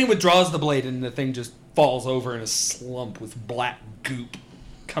 And then he withdraws the blade and the thing just falls over in a slump with black goop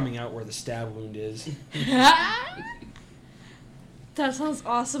coming out where the stab wound is. That sounds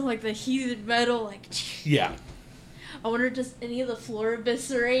awesome, like the heated metal, like... Yeah. I wonder, does any of the floor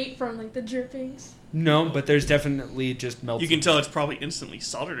eviscerate from, like, the drippings? No, but there's definitely just melted. You can tell it's probably instantly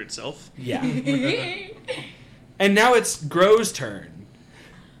soldered itself. Yeah. And now it's Gro's turn.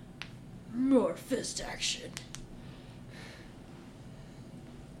 More fist action.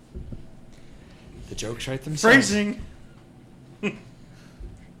 The jokes write themselves. Phrasing!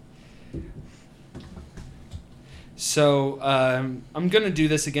 So I'm going to do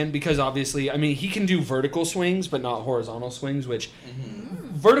this again because obviously, I mean, he can do vertical swings, but not horizontal swings, which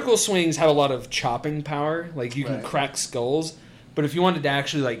vertical swings have a lot of chopping power. Like you can Right. crack skulls, but if you wanted to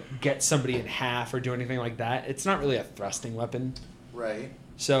actually like get somebody in half or do anything like that, it's not really a thrusting weapon. Right.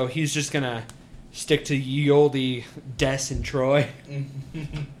 So he's just going to stick to ye olde Des and Troy.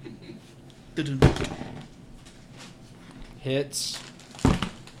 Hits.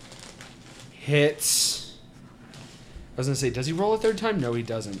 I was going to say, does he roll a third time? No, he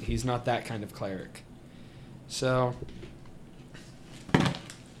doesn't. He's not that kind of cleric. So,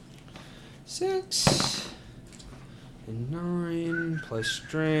 6 and 9 plus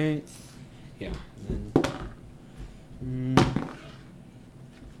strength. Yeah. And then,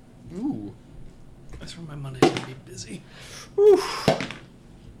 ooh. That's where my Monday's gonna be busy. Ooh.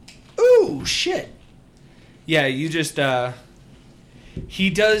 Ooh, shit. Yeah, you just, he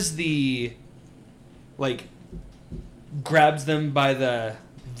does the, like, grabs them by the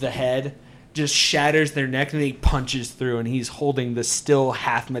head, just shatters their neck, and then he punches through, and he's holding the still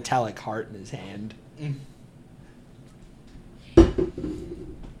half metallic heart in his hand.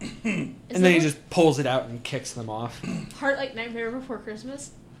 And then he just pulls it out and kicks them off. Heart like Nightmare Before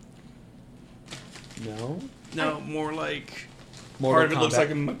Christmas? No? No, more like... Mortal part of it looks Kombat. like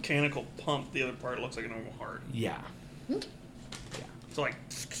a mechanical pump, the other part looks like a normal heart. Yeah. So like...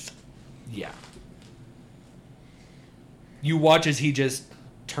 Yeah. You watch as he just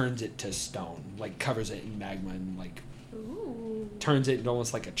turns it to stone, like covers it in magma and like Ooh. turns it into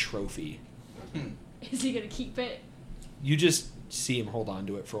almost like a trophy. Is he gonna keep it? You just see him hold on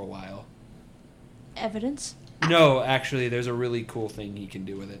to it for a while. Evidence? No, actually, there's a really cool thing he can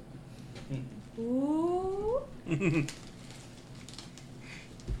do with it. Ooh.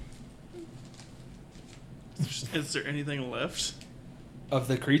 Is there anything left Of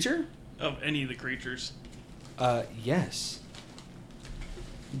the creature? of any of the creatures? Yes.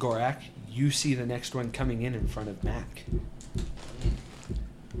 Gorak, you see the next one coming in front of Mac.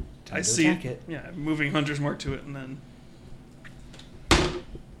 Time I to see attack it. Yeah, moving Hunter's Mark to it, and then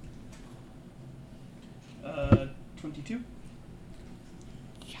 22.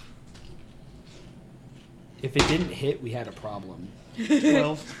 If it didn't hit, we had a problem.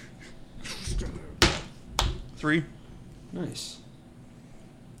 12. 3. Nice.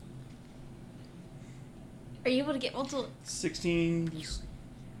 Are you able to get multiple? 16.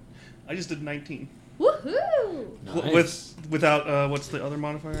 I just did 19. Woohoo! Nice. Without what's the other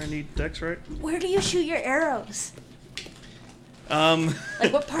modifier I need? Dex, right? Where do you shoot your arrows?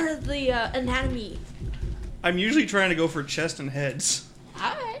 Like what part of the anatomy? I'm usually trying to go for chest and heads.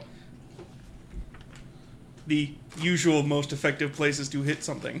 Alright. The usual most effective places to hit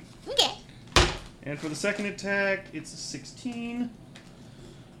something. Okay. And for the second attack, it's a 16.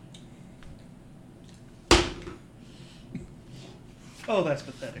 Oh, that's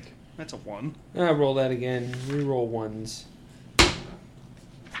pathetic. That's a 1. Roll that again. Reroll ones.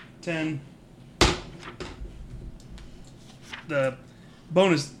 10. The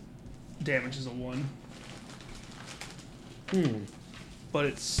bonus damage is a 1. But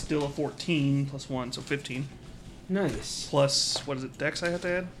it's still a 14 plus 1, so 15. Nice. Plus, what is it, Dex I have to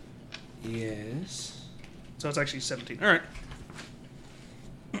add? Yes. So it's actually 17. Alright.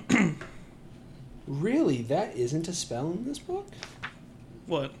 Really? That isn't a spell in this book?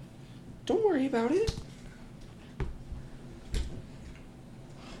 What? Don't worry about it.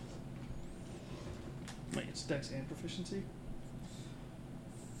 Wait, it's Dex and proficiency?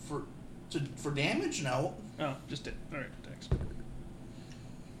 For damage, no. Oh, just it. Alright, Dex.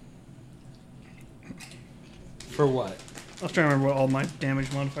 For what? I was trying to remember what all my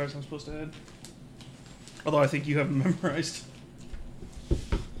damage modifiers I'm supposed to add. Although I think you have them memorized.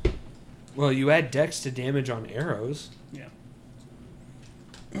 Well, you add dex to damage on arrows. Yeah.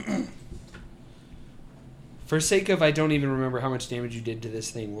 For sake of I don't even remember how much damage you did to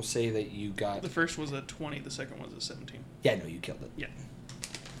this thing, we'll say that you got... The first was a 20, the second was a 17. Yeah, no, you killed it. Yeah.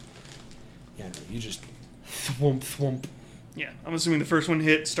 Yeah, no, you just... Thwomp, thwomp. Yeah, I'm assuming the first one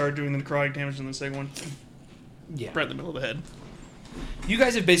hit, started doing the necrotic damage, and the second one Yeah. right in the middle of the head. You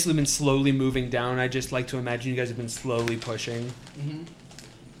guys have basically been slowly moving down. I just like to imagine you guys have been slowly pushing. Mm-hmm.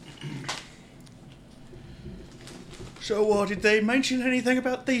 So, did they mention anything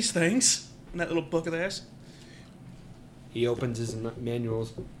about these things in that little book of theirs? He opens his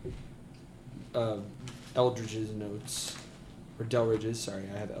manuals. Eldridge's notes. Or Delridge's, sorry,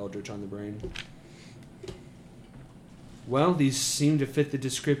 I have Eldridge on the brain. Well, these seem to fit the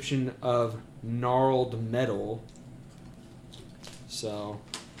description of gnarled metal. So,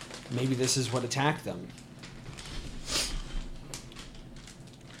 maybe this is what attacked them.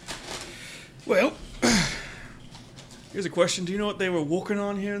 Well, here's a question. Do you know what they were working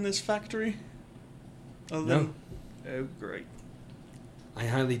on here in this factory? Other than... Oh, great. I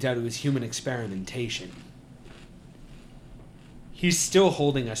highly doubt it was human experimentation. He's still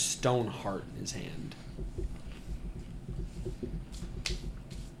holding a stone heart in his hand.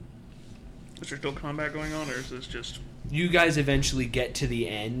 Is there still combat going on, or is this just... You guys eventually get to the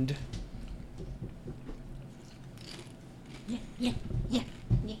end. Yeah.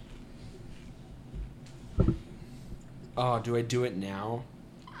 Oh, do I do it now?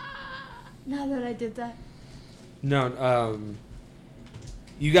 Now that I did that. No,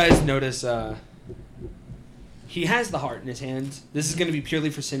 you guys notice, he has the heart in his hands. This is going to be purely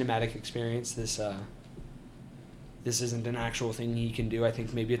for cinematic experience. This isn't an actual thing he can do. I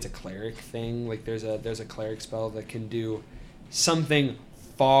think maybe it's a cleric thing. Like there's a cleric spell that can do something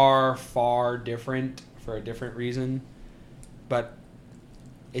far, far different for a different reason. But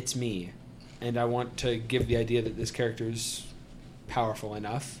it's me. And I want to give the idea that this character is powerful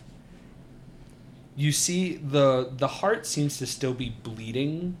enough. You see, the heart seems to still be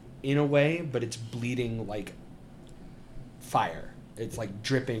bleeding in a way, but it's bleeding like fire. It's like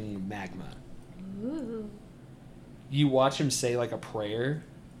dripping magma. Ooh. You watch him say like a prayer,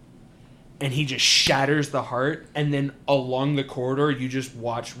 and he just shatters the heart, and then along the corridor, you just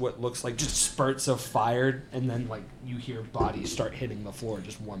watch what looks like just spurts of fire, and then like you hear bodies start hitting the floor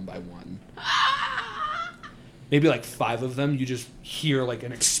just one by one. maybe like 5 of them, you just hear like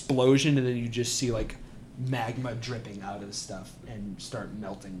an explosion, and then you just see like magma dripping out of stuff and start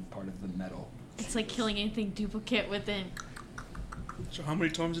melting part of the metal. It's like killing anything duplicate within. So how many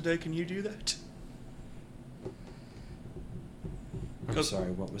times a day can you do that? I'm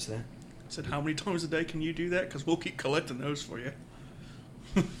sorry, what was that? I said, how many times a day can you do that? Because we'll keep collecting those for you.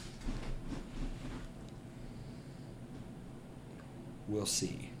 We'll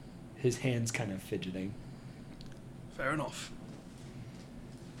see. His hand's kind of fidgeting. Fair enough.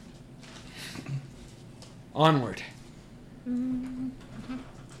 Onward.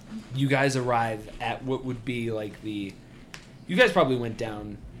 You guys arrive at what would be like the... You guys probably went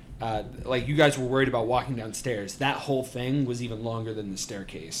down... like, you guys were worried about walking downstairs. That whole thing was even longer than the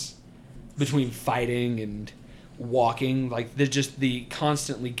staircase. Between fighting and walking, like, they're just the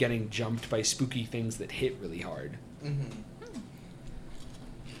constantly getting jumped by spooky things that hit really hard. Mm-hmm.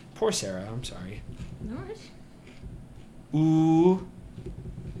 Poor Sarah, I'm sorry. No worries. Ooh.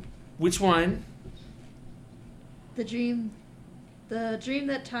 Which one? The dream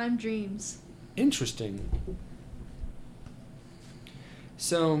that time dreams. Interesting.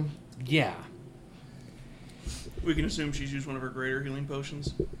 So, yeah. We can assume she's used one of her greater healing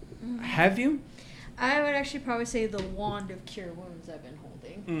potions. Have you? I would actually probably say the wand of cure wounds I've been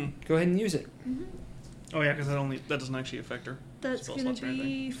holding. Go ahead and use it. Oh yeah, because that doesn't actually affect her. That's spell gonna slots or anything.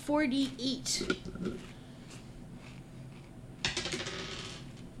 be 48.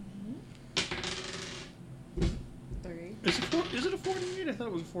 Is it a 48? I thought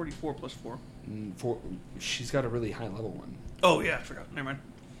it was a 44 plus 4. She's got a really high level one. Oh yeah, I forgot. Never mind.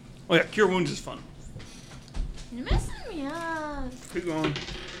 Oh yeah, cure wounds is fun. You're messing me up. Keep going.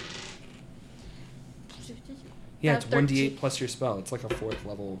 Yeah, it's 13. 1d8 plus your spell. It's like a 4th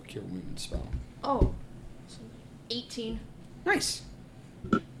level cure wound spell. Oh. 18. Nice.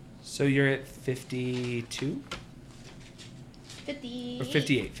 So you're at 52? 50. Or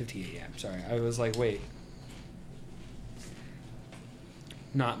 58. 58, yeah. I'm sorry. I was like, wait.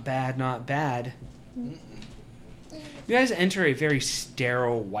 Not bad, not bad. You guys enter a very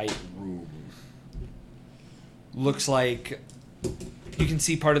sterile white room. Looks like you can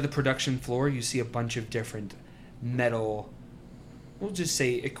see part of the production floor. You see a bunch of different metal, we'll just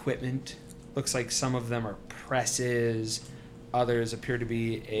say equipment. Looks like some of them are presses. Others appear to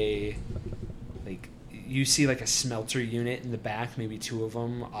be you see like a smelter unit in the back, maybe 2 of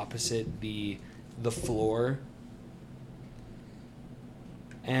them opposite the floor.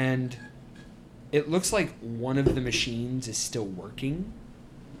 And it looks like one of the machines is still working.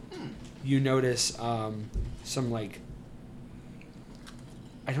 You notice some like,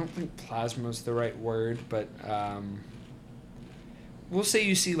 I don't think plasma is the right word, but we'll say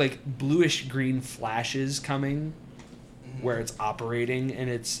you see like bluish green flashes coming where it's operating, and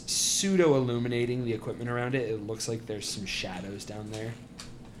it's pseudo illuminating the equipment around it. It looks like there's some shadows down there.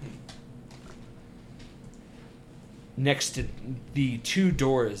 Next to the 2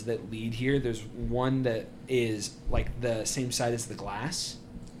 doors that lead here, there's one that is like the same side as the glass,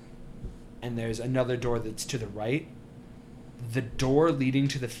 and there's another door that's to the right. The door leading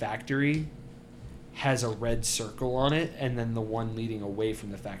to the factory has a red circle on it, and then the one leading away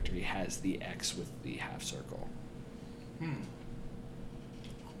from the factory has the X with the half circle.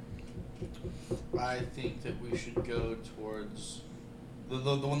 I think that we should go towards the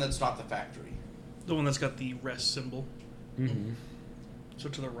one that's not the factory. The one that's got the rest symbol. Mm-hmm. So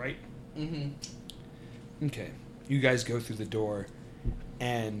to the right. Mm-hmm. Okay. You guys go through the door,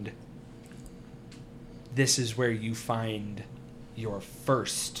 and this is where you find your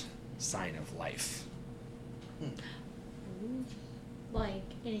first sign of life. Like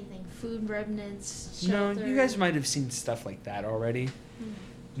anything, food remnants, No, shelter. you guys might have seen stuff like that already.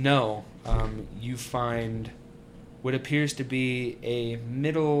 No, you find what appears to be a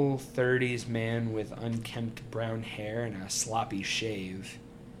middle 30s man with unkempt brown hair and a sloppy shave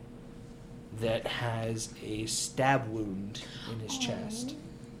that has a stab wound in his chest.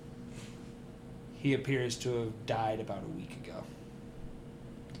 He appears to have died about a week ago.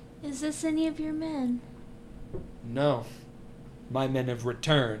 Is this any of your men? No, my men have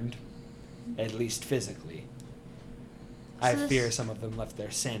returned, at least physically. I So fear this- some of them left their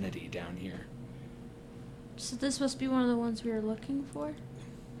sanity down here. So this must be one of the ones we were looking for?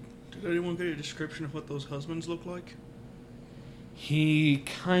 Did anyone get a description of what those husbands look like? He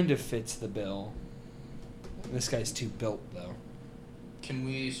kind of fits the bill. This guy's too built, though. Can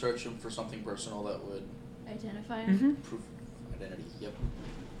we search him for something personal that would Identify him? prove identity? Yep.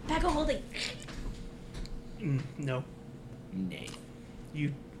 Back of holding. No. Nay.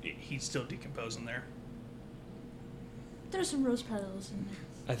 He's still decomposing there. There's some rose petals in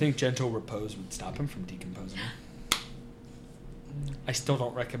there. I think gentle repose would stop him from decomposing. I still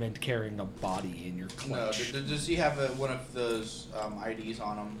don't recommend carrying a body in your No, clutch. does he have one of those IDs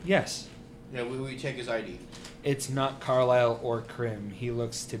on him? Yes. Yeah, we take his ID. It's not Carlisle or Krim. He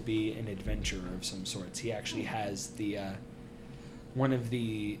looks to be an adventurer of some sorts. He actually has the one of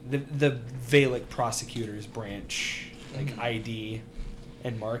the Valic prosecutors branch like ID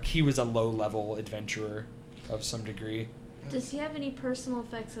and mark. He was a low-level adventurer of some degree. Does he have any personal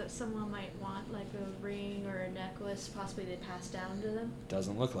effects that someone might want, like a ring or a necklace, possibly they pass down to them?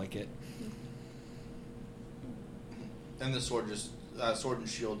 Doesn't look like it. And the sword and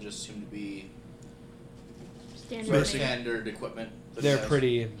shield just seem to be Standard. standard equipment. that They're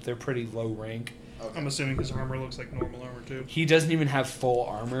he has. pretty low rank. Okay. I'm assuming his armor looks like normal armor too. He doesn't even have full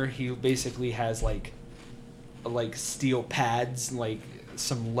armor. He basically has like steel pads, like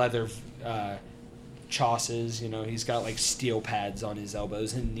some leather chausses. You know, he's got like steel pads on his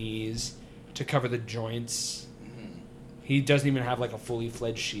elbows and knees to cover the joints. Mhm. He doesn't even have like a fully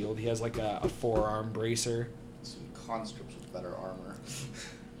fledged shield. He has like a forearm bracer, Some conscripts with better armor.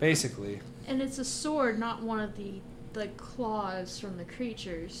 basically. And it's a sword, not one of the claws from the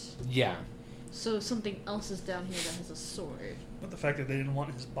creatures. Yeah. So something else is down here that has a sword. But the fact that they didn't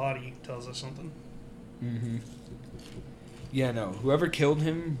want his body tells us something. Mm-hmm. Yeah, no. Whoever killed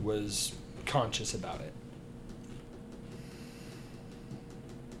him was conscious about it.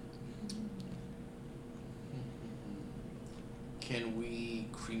 Can we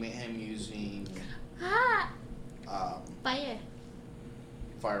cremate him using Ah! um, Fire.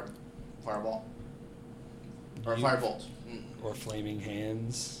 fireball or You- firebolt? Or flaming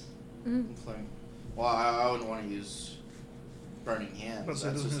hands. Flame. Well, I wouldn't want to use burning hands. But so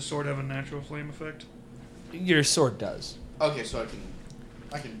That's doesn't his just- sword have a natural flame effect? Your sword does. Okay, so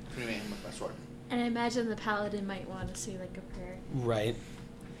I can cremate him with my sword. And I imagine the paladin might want to say like a prayer. Right.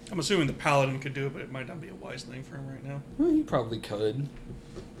 I'm assuming the paladin could do it, but it might not be a wise thing for him right now. Well, you probably could.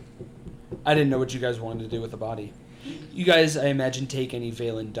 I didn't know what you guys wanted to do with the body. You guys, I imagine, take any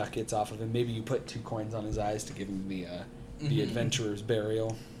Valen ducats off of him. Maybe you put 2 coins on his eyes to give him the Mhm. adventurer's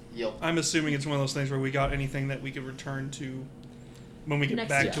burial. Yep. I'm assuming it's one of those things where we got anything that we could return to when we get Next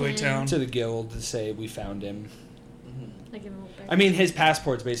back to a weekend. town. To the guild to say we found him. Mhm. Like in a little bag. I mean, his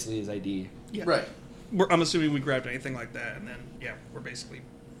passport's basically his ID. Yeah. Right. I'm assuming we grabbed anything like that, and then, yeah, we're basically...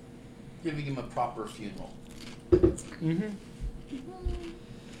 Giving him a proper funeral. Mm-hmm.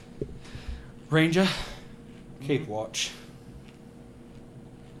 Ranger, keep watch.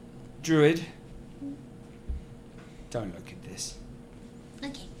 Druid, don't look at this.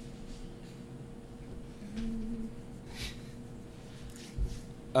 Okay.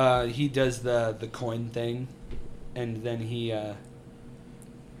 He does the coin thing, and then he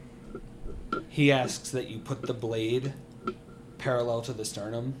asks that you put the blade parallel to the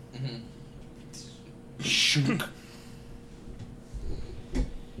sternum. Shunk.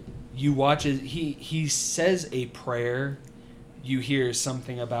 You watch as he says a prayer. You hear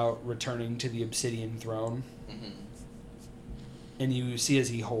something about returning to the obsidian throne, and you see as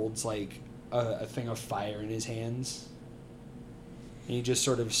he holds like a thing of fire in his hands. And he just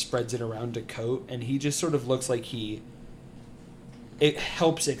sort of spreads it around to coat, and he just sort of looks like it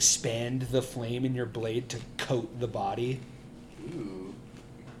helps expand the flame in your blade to coat the body. Ooh.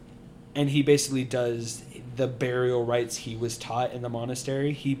 And he basically does the burial rites he was taught in the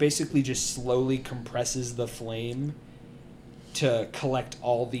monastery. He basically just slowly compresses the flame to collect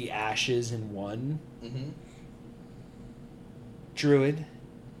all the ashes in one. Druid,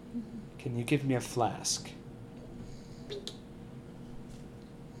 can you give me a flask?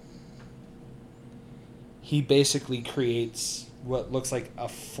 He basically creates what looks like a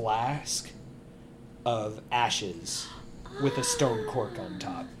flask of ashes with a stone cork on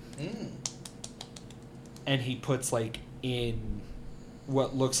top. And he puts like in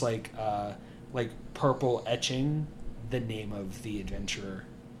what looks like purple etching the name of the adventurer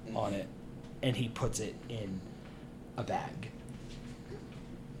on it, and he puts it in a bag.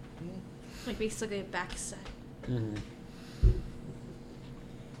 Like basically a backside. Mm-hmm.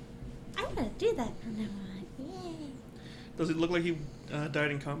 I'm gonna do that from now on. Yay. Does it look like he died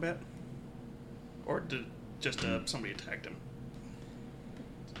in combat? Or did just somebody attacked him?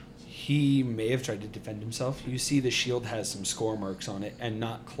 He may have tried to defend himself. You see the shield has some score marks on it and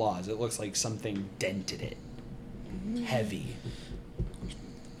not claws. It looks like something dented it. Heavy.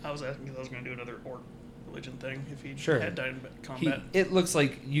 I was asking because I was going to do another orc religion thing if he Sure. had died in combat. It looks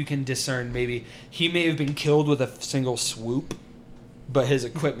like you can discern maybe he may have been killed with a single swoop, but his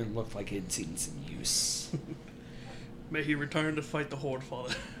equipment looked like it had seen some use. May he return to fight the Horde,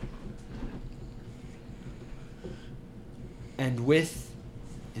 Father. And with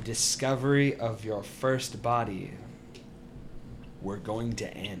the discovery of your first body, we're going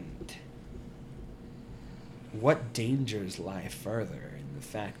to end. What dangers lie further in the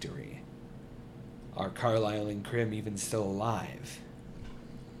factory? Are Carlisle and Krim even still alive?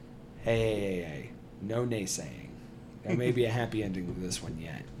 Hey. No naysaying. There may be a happy ending to this one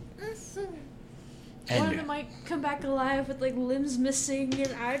yet. One of them might come back alive with like limbs missing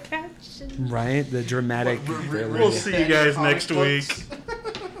and eye patch. Right? The dramatic. We'll see you guys next week.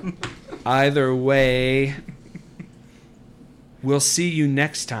 Either way, we'll see you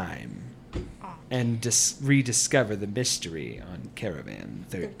next time and rediscover the mystery on Caravan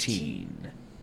 13.